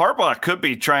Harbaugh could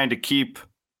be trying to keep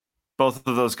both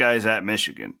of those guys at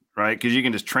Michigan, right? Because you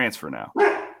can just transfer now.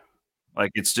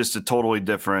 Like, it's just a totally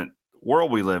different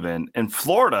world we live in. And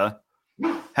Florida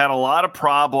had a lot of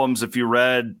problems, if you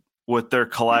read, with their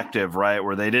collective, right?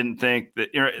 Where they didn't think that,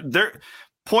 their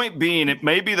point being, it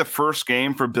may be the first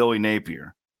game for Billy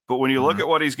Napier, but when you look at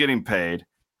what he's getting paid,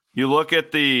 you look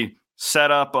at the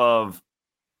setup of,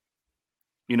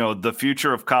 the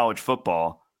future of college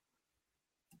football.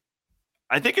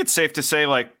 I think it's safe to say,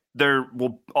 like, there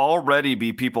will already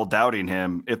be people doubting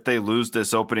him if they lose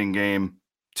this opening game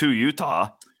to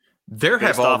Utah. There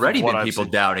have already been people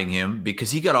doubting him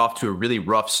because he got off to a really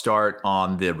rough start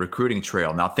on the recruiting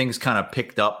trail. Now, things kind of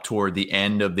picked up toward the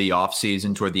end of the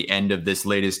offseason, toward the end of this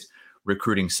latest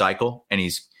recruiting cycle, and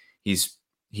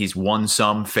he's won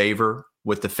some favor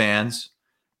with the fans.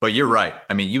 But you're right.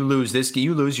 I mean, you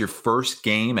lose your first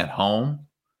game at home.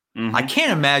 I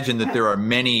can't imagine that there are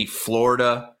many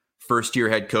Florida first-year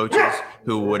head coaches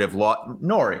who would have lost.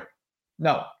 Nori.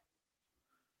 No.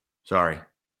 Sorry.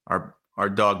 Our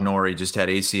dog Nori just had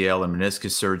ACL and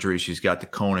meniscus surgery. She's got the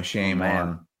cone of shame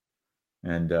on.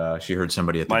 And she heard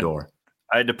somebody at the door.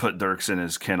 I had to put Dirks in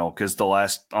his kennel because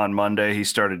on Monday, he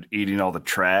started eating all the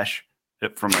trash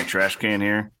from my trash can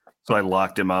here. So I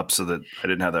locked him up so that I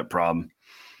didn't have that problem.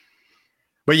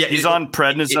 But yeah, he's on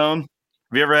prednisone.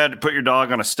 Have you ever had to put your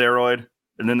dog on a steroid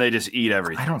and then they just eat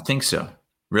everything? I don't think so.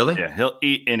 Really? Yeah, he'll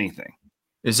eat anything.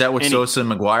 Is that what Sosa and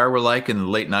McGuire were like in the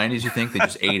late 90s, you think? They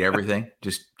just ate everything?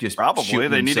 Just probably.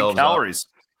 They needed calories.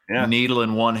 Yeah. Needle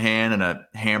in one hand and a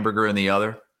hamburger in the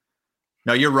other.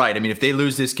 No, you're right. I mean, if they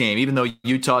lose this game, even though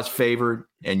Utah's favored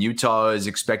and Utah is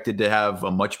expected to have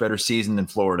a much better season than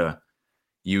Florida,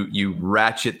 you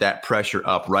ratchet that pressure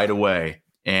up right away.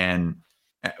 And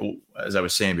as I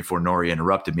was saying before Nori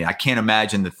interrupted me, I can't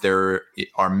imagine that there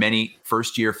are many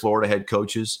first-year Florida head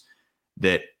coaches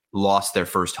that lost their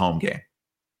first home game.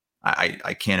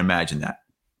 I can't imagine that.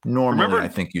 Normally, I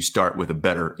think you start with a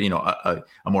better, a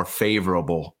more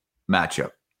favorable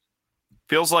matchup.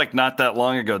 Feels like not that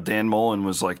long ago, Dan Mullen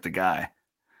was like the guy.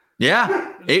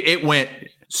 Yeah, it went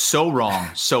so wrong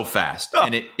so fast,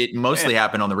 and it mostly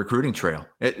happened on the recruiting trail.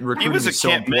 Recruiting is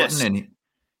so important, and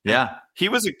he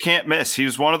was a can't miss. He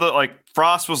was one of the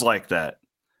Frost was like that,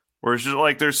 where it's just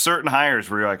like there's certain hires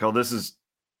where you're like, oh, this is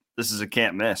a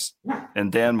can't miss,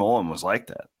 and Dan Mullen was like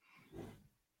that.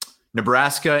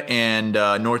 Nebraska and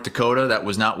North Dakota, that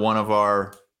was not one of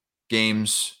our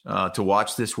games to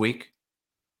watch this week.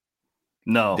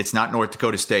 No. It's not North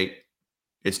Dakota State.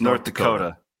 It's North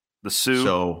Dakota. The Sioux.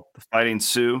 So the Fighting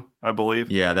Sioux, I believe.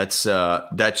 Yeah,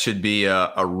 that should be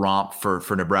a romp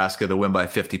for Nebraska. The win by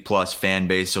 50+ fan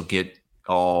base will get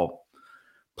all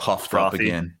puffed Frothy. up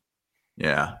again.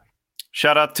 Yeah.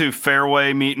 Shout out to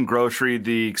Fairway Meat and Grocery,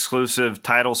 the exclusive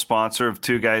title sponsor of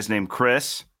Two Guys Named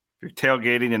Chris. If you're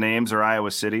tailgating in Ames or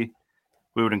Iowa City,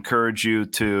 we would encourage you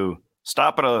to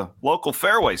stop at a local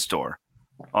Fairway store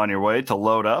on your way to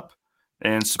load up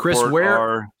and support Chris,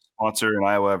 our sponsor in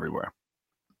Iowa Everywhere.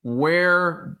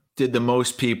 Where did the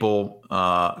most people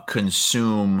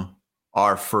consume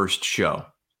our first show?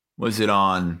 Was it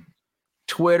on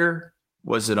Twitter?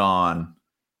 Was it on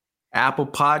Apple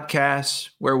Podcasts?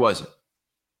 Where was it?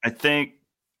 I think,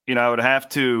 I would have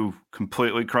to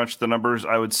completely crunch the numbers.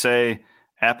 I would say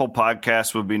Apple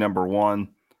Podcasts would be number one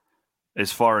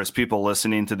as far as people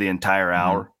listening to the entire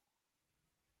hour.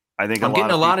 I think I'm getting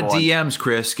a lot of DMs,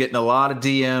 Chris. Getting a lot of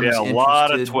DMs. Yeah, a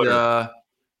lot of Twitter.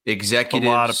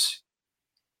 Executives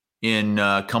in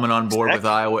coming on board with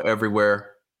Iowa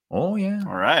Everywhere. Oh, yeah.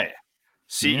 All right.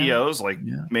 CEOs,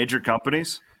 major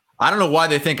companies. I don't know why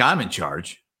they think I'm in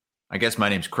charge. I guess my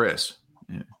name's Chris.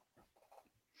 Yeah.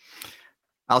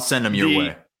 I'll send them your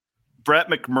way. Brett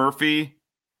McMurphy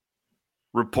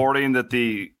reporting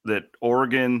that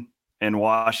Oregon and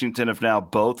Washington have now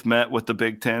both met with the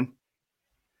Big Ten.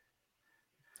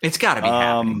 It's got to be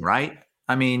happening, right?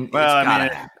 I mean,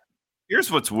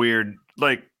 here's what's weird.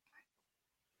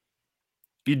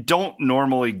 You don't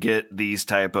normally get these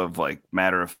type of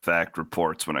matter of fact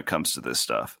reports when it comes to this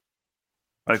stuff.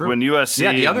 True. When USC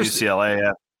and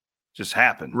UCLA just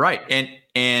happened. Right.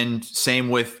 And same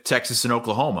with Texas and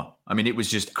Oklahoma. I mean, it was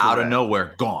just out of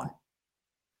nowhere, gone.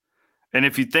 And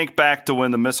if you think back to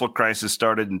when the missile crisis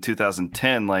started in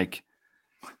 2010,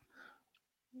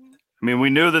 we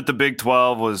knew that the Big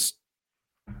 12 was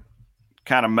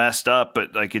kind of messed up,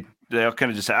 but they all kind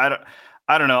of just, I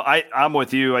don't know. I'm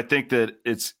with you. I think that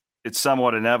it's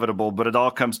somewhat inevitable, but it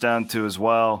all comes down to as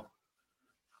well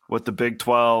with the Big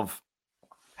 12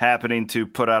 happening to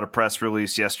put out a press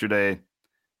release yesterday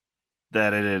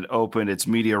that it had opened its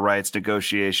media rights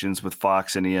negotiations with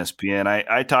Fox and ESPN.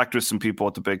 I talked with some people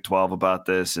at the Big 12 about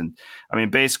this, and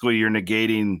basically you're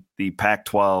negating the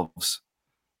Pac-12's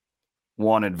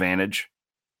one advantage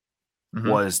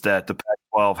was that the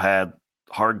Pac-12 had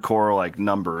hardcore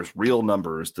numbers, real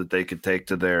numbers that they could take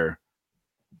to their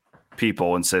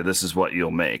people and say, this is what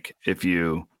you'll make if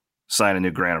you sign a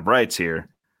new grant of rights here.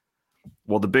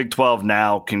 Well, the Big 12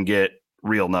 now can get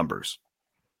real numbers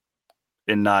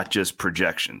and not just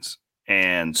projections.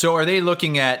 And so are they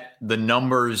looking at the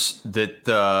numbers that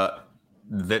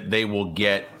they will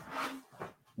get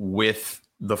with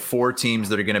the 4 teams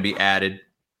that are going to be added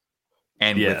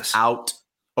and without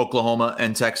Oklahoma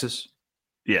and Texas?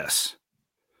 Yes.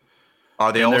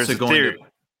 Are they also going to?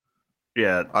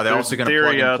 Yeah. Are they also going to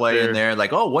plug and play in there?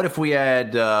 What if we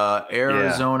add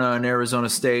Arizona and Arizona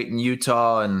State and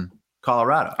Utah and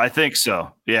Colorado? I think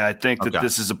so. Yeah, I think that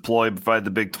this is a ploy by the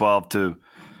Big 12 to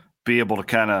be able to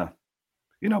kind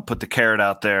of, put the carrot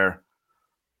out there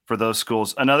for those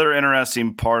schools. Another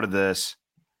interesting part of this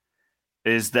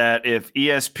is that if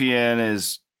ESPN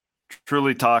is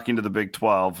truly talking to the Big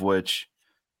 12, which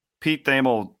Pete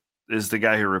Thamel is the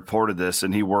guy who reported this,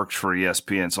 and he works for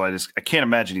ESPN, so I can't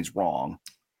imagine he's wrong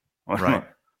on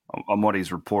what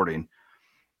he's reporting.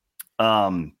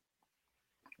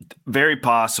 Very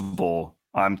possible,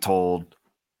 I'm told,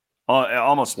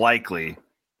 almost likely,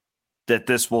 that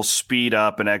this will speed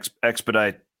up and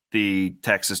expedite the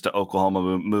Texas to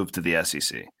Oklahoma move to the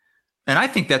SEC. And I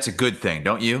think that's a good thing,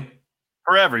 don't you?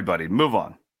 For everybody, move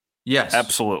on. Yes.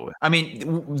 Absolutely.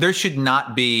 There should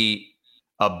not be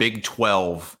a Big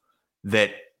 12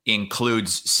 that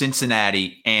includes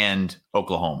Cincinnati and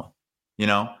Oklahoma.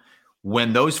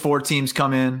 When those 4 teams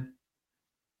come in,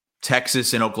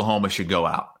 Texas and Oklahoma should go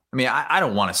out. I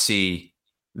don't want to see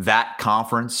that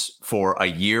conference for a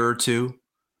year or two.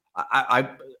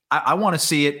 I want to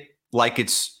see it like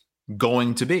it's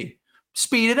going to be.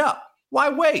 Speed it up. Why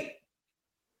wait?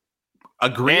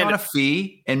 Agree on a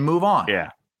fee and move on. Yeah.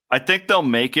 I think they'll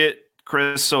make it,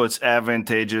 Chris, so it's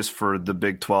advantageous for the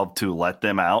Big 12 to let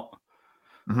them out.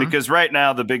 Because right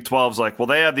now the Big 12's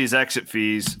they have these exit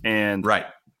fees and right.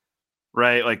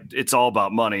 It's all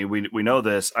about money. We know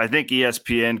this. I think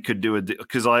ESPN could do it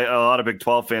because a lot of Big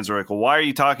 12 fans are well, why are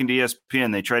you talking to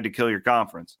ESPN? They tried to kill your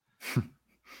conference.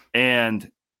 And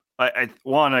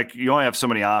you only have so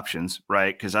many options,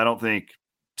 right? Because I don't think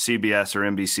CBS or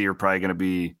NBC are probably going to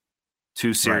be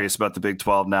too serious about the Big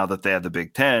 12 now that they have the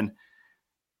Big 10.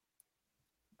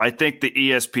 I think the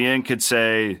ESPN could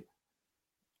say,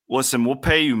 listen, we'll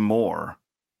pay you more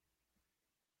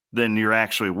than you're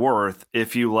actually worth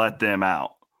if you let them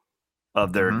out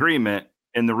of their agreement.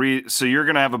 And so you're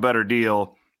going to have a better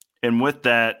deal. And with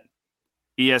that,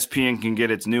 ESPN can get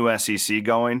its new SEC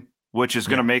going, which is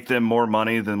going to make them more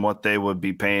money than what they would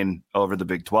be paying over the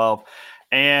Big 12.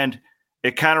 And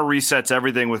it kind of resets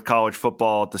everything with college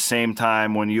football at the same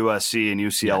time when USC and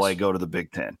UCLA go to the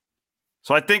Big 10.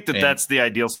 So I think that's the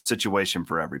ideal situation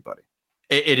for everybody.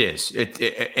 It is.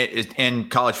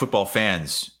 And college football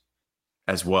fans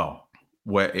as well.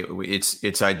 Where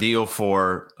it's ideal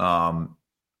for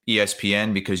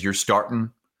ESPN because you're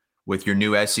starting with your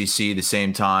new SEC the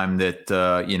same time that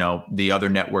the other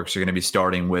networks are going to be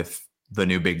starting with the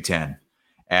new Big 10,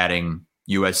 adding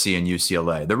USC and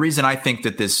UCLA. The reason I think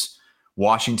that this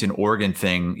Washington-Oregon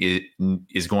thing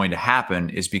is going to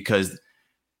happen is because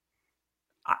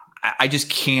I just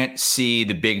can't see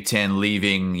the Big 10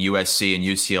 leaving USC and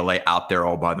UCLA out there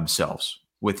all by themselves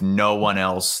with no one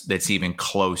else that's even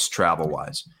close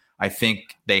travel-wise. I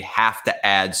think they have to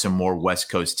add some more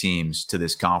West Coast teams to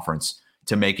this conference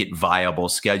to make it viable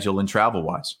schedule and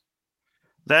travel-wise.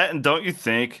 That, and don't you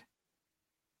think,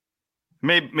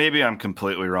 maybe I'm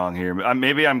completely wrong here.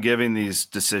 Maybe I'm giving these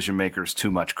decision makers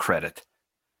too much credit,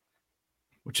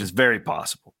 which is very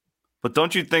possible. But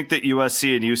don't you think that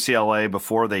USC and UCLA,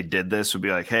 before they did this, would be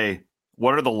like, hey,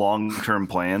 what are the long-term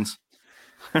plans?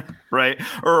 Right?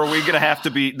 Or are we going to have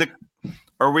to be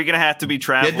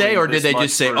traveling? Did they, or did they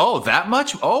just say, that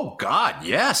much? Oh, God,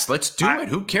 yes, let's do it.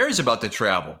 Who cares about the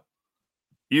travel?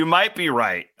 You might be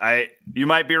right. You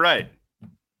might be right.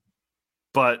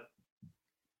 But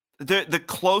the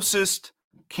closest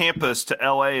campus to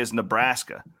LA is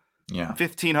Nebraska. Yeah.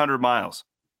 1,500 miles.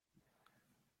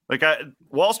 Like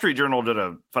Wall Street Journal did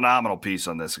a phenomenal piece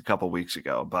on this a couple weeks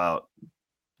ago about,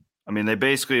 they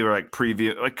basically were like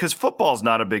preview, like, because football is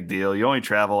not a big deal. You only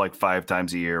travel like 5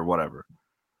 times a year, whatever.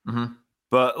 Mm-hmm.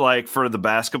 But like for the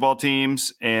basketball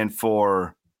teams and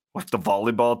for like the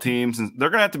volleyball teams, they're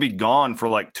going to have to be gone for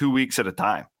like 2 weeks at a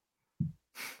time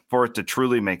for it to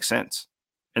truly make sense.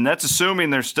 And that's assuming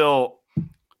they're still,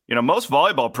 most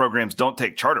volleyball programs don't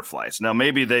take charter flights. Now,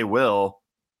 maybe they will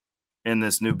in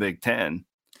this new Big 10.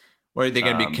 What are they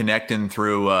going to be connecting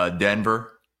through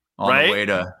Denver on the way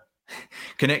to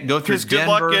go through Denver? Good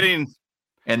luck getting,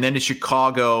 and then to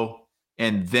Chicago,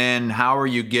 and then how are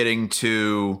you getting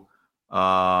to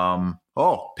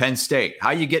Penn State? How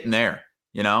are you getting there?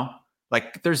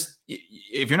 Like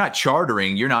if you're not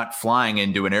chartering, you're not flying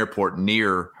into an airport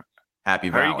near Happy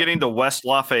Valley. How are you getting to West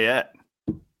Lafayette?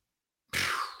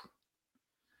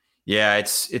 Yeah,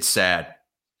 it's sad,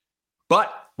 but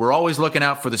we're always looking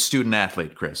out for the student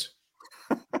athlete, Chris.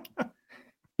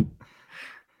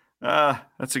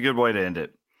 That's a good way to end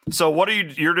it. So what are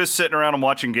you're just sitting around and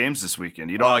watching games this weekend?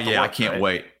 You don't I can't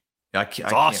wait. I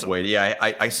can't wait. Yeah,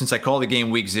 I since I called the game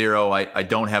week 0, I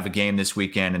don't have a game this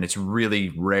weekend, and it's really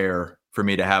rare for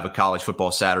me to have a college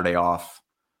football Saturday off.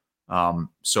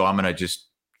 So I'm going to just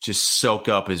soak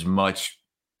up as much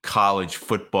college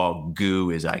football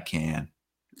goo as I can.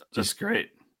 That's great.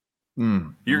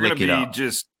 You're going to be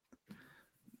just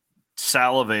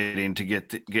salivating to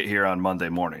get here on Monday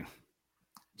morning.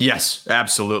 Yes,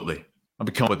 absolutely. I'll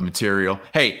be coming with material.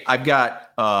 Hey, I've got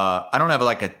I don't have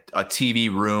like a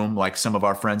TV room like some of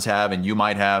our friends have and you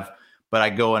might have, but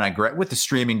I go and I grab with the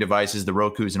streaming devices, the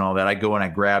Rokus and all that. I go and I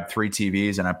grab 3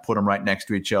 TVs and I put them right next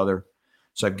to each other.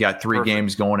 So I've got 3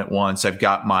 games going at once. I've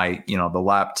got my, the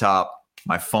laptop,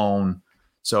 my phone.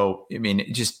 So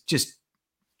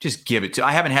just give it to.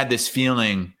 I haven't had this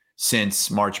feeling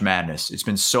since March Madness. It's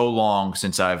been so long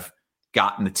since I've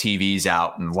gotten the TVs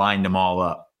out and lined them all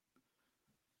up.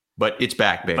 But it's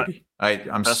back, baby.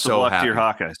 I'm so luck happy. To your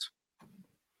Hawkeyes.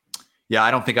 Yeah, I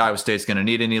don't think Iowa State's going to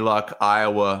need any luck.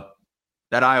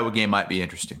 That Iowa game might be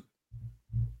interesting.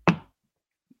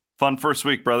 Fun first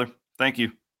week, brother. Thank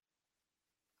you.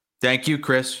 Thank you,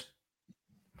 Chris.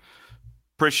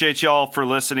 Appreciate y'all for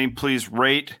listening. Please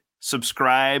rate,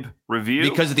 subscribe, review.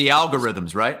 Because of the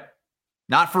algorithms, right?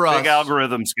 Not for us. Big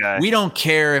algorithms, guy. We don't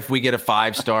care if we get a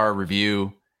 5-star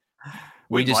review.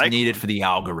 We just need it for the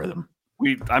algorithm.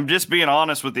 I'm just being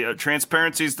honest with you.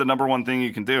 Transparency is the number one thing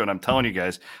you can do. And I'm telling you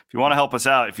guys, if you want to help us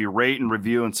out, if you rate and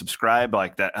review and subscribe,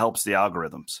 like that helps the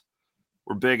algorithms.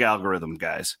 We're big algorithm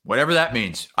guys. Whatever that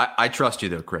means. I trust you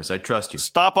though, Chris. I trust you.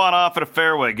 Stop on off at a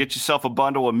Fairway. Get yourself a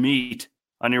bundle of meat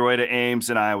on your way to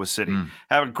Ames in Iowa City.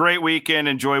 Have a great weekend.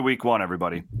 Enjoy week 1,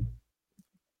 everybody.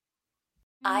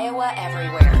 Iowa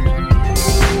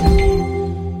Everywhere.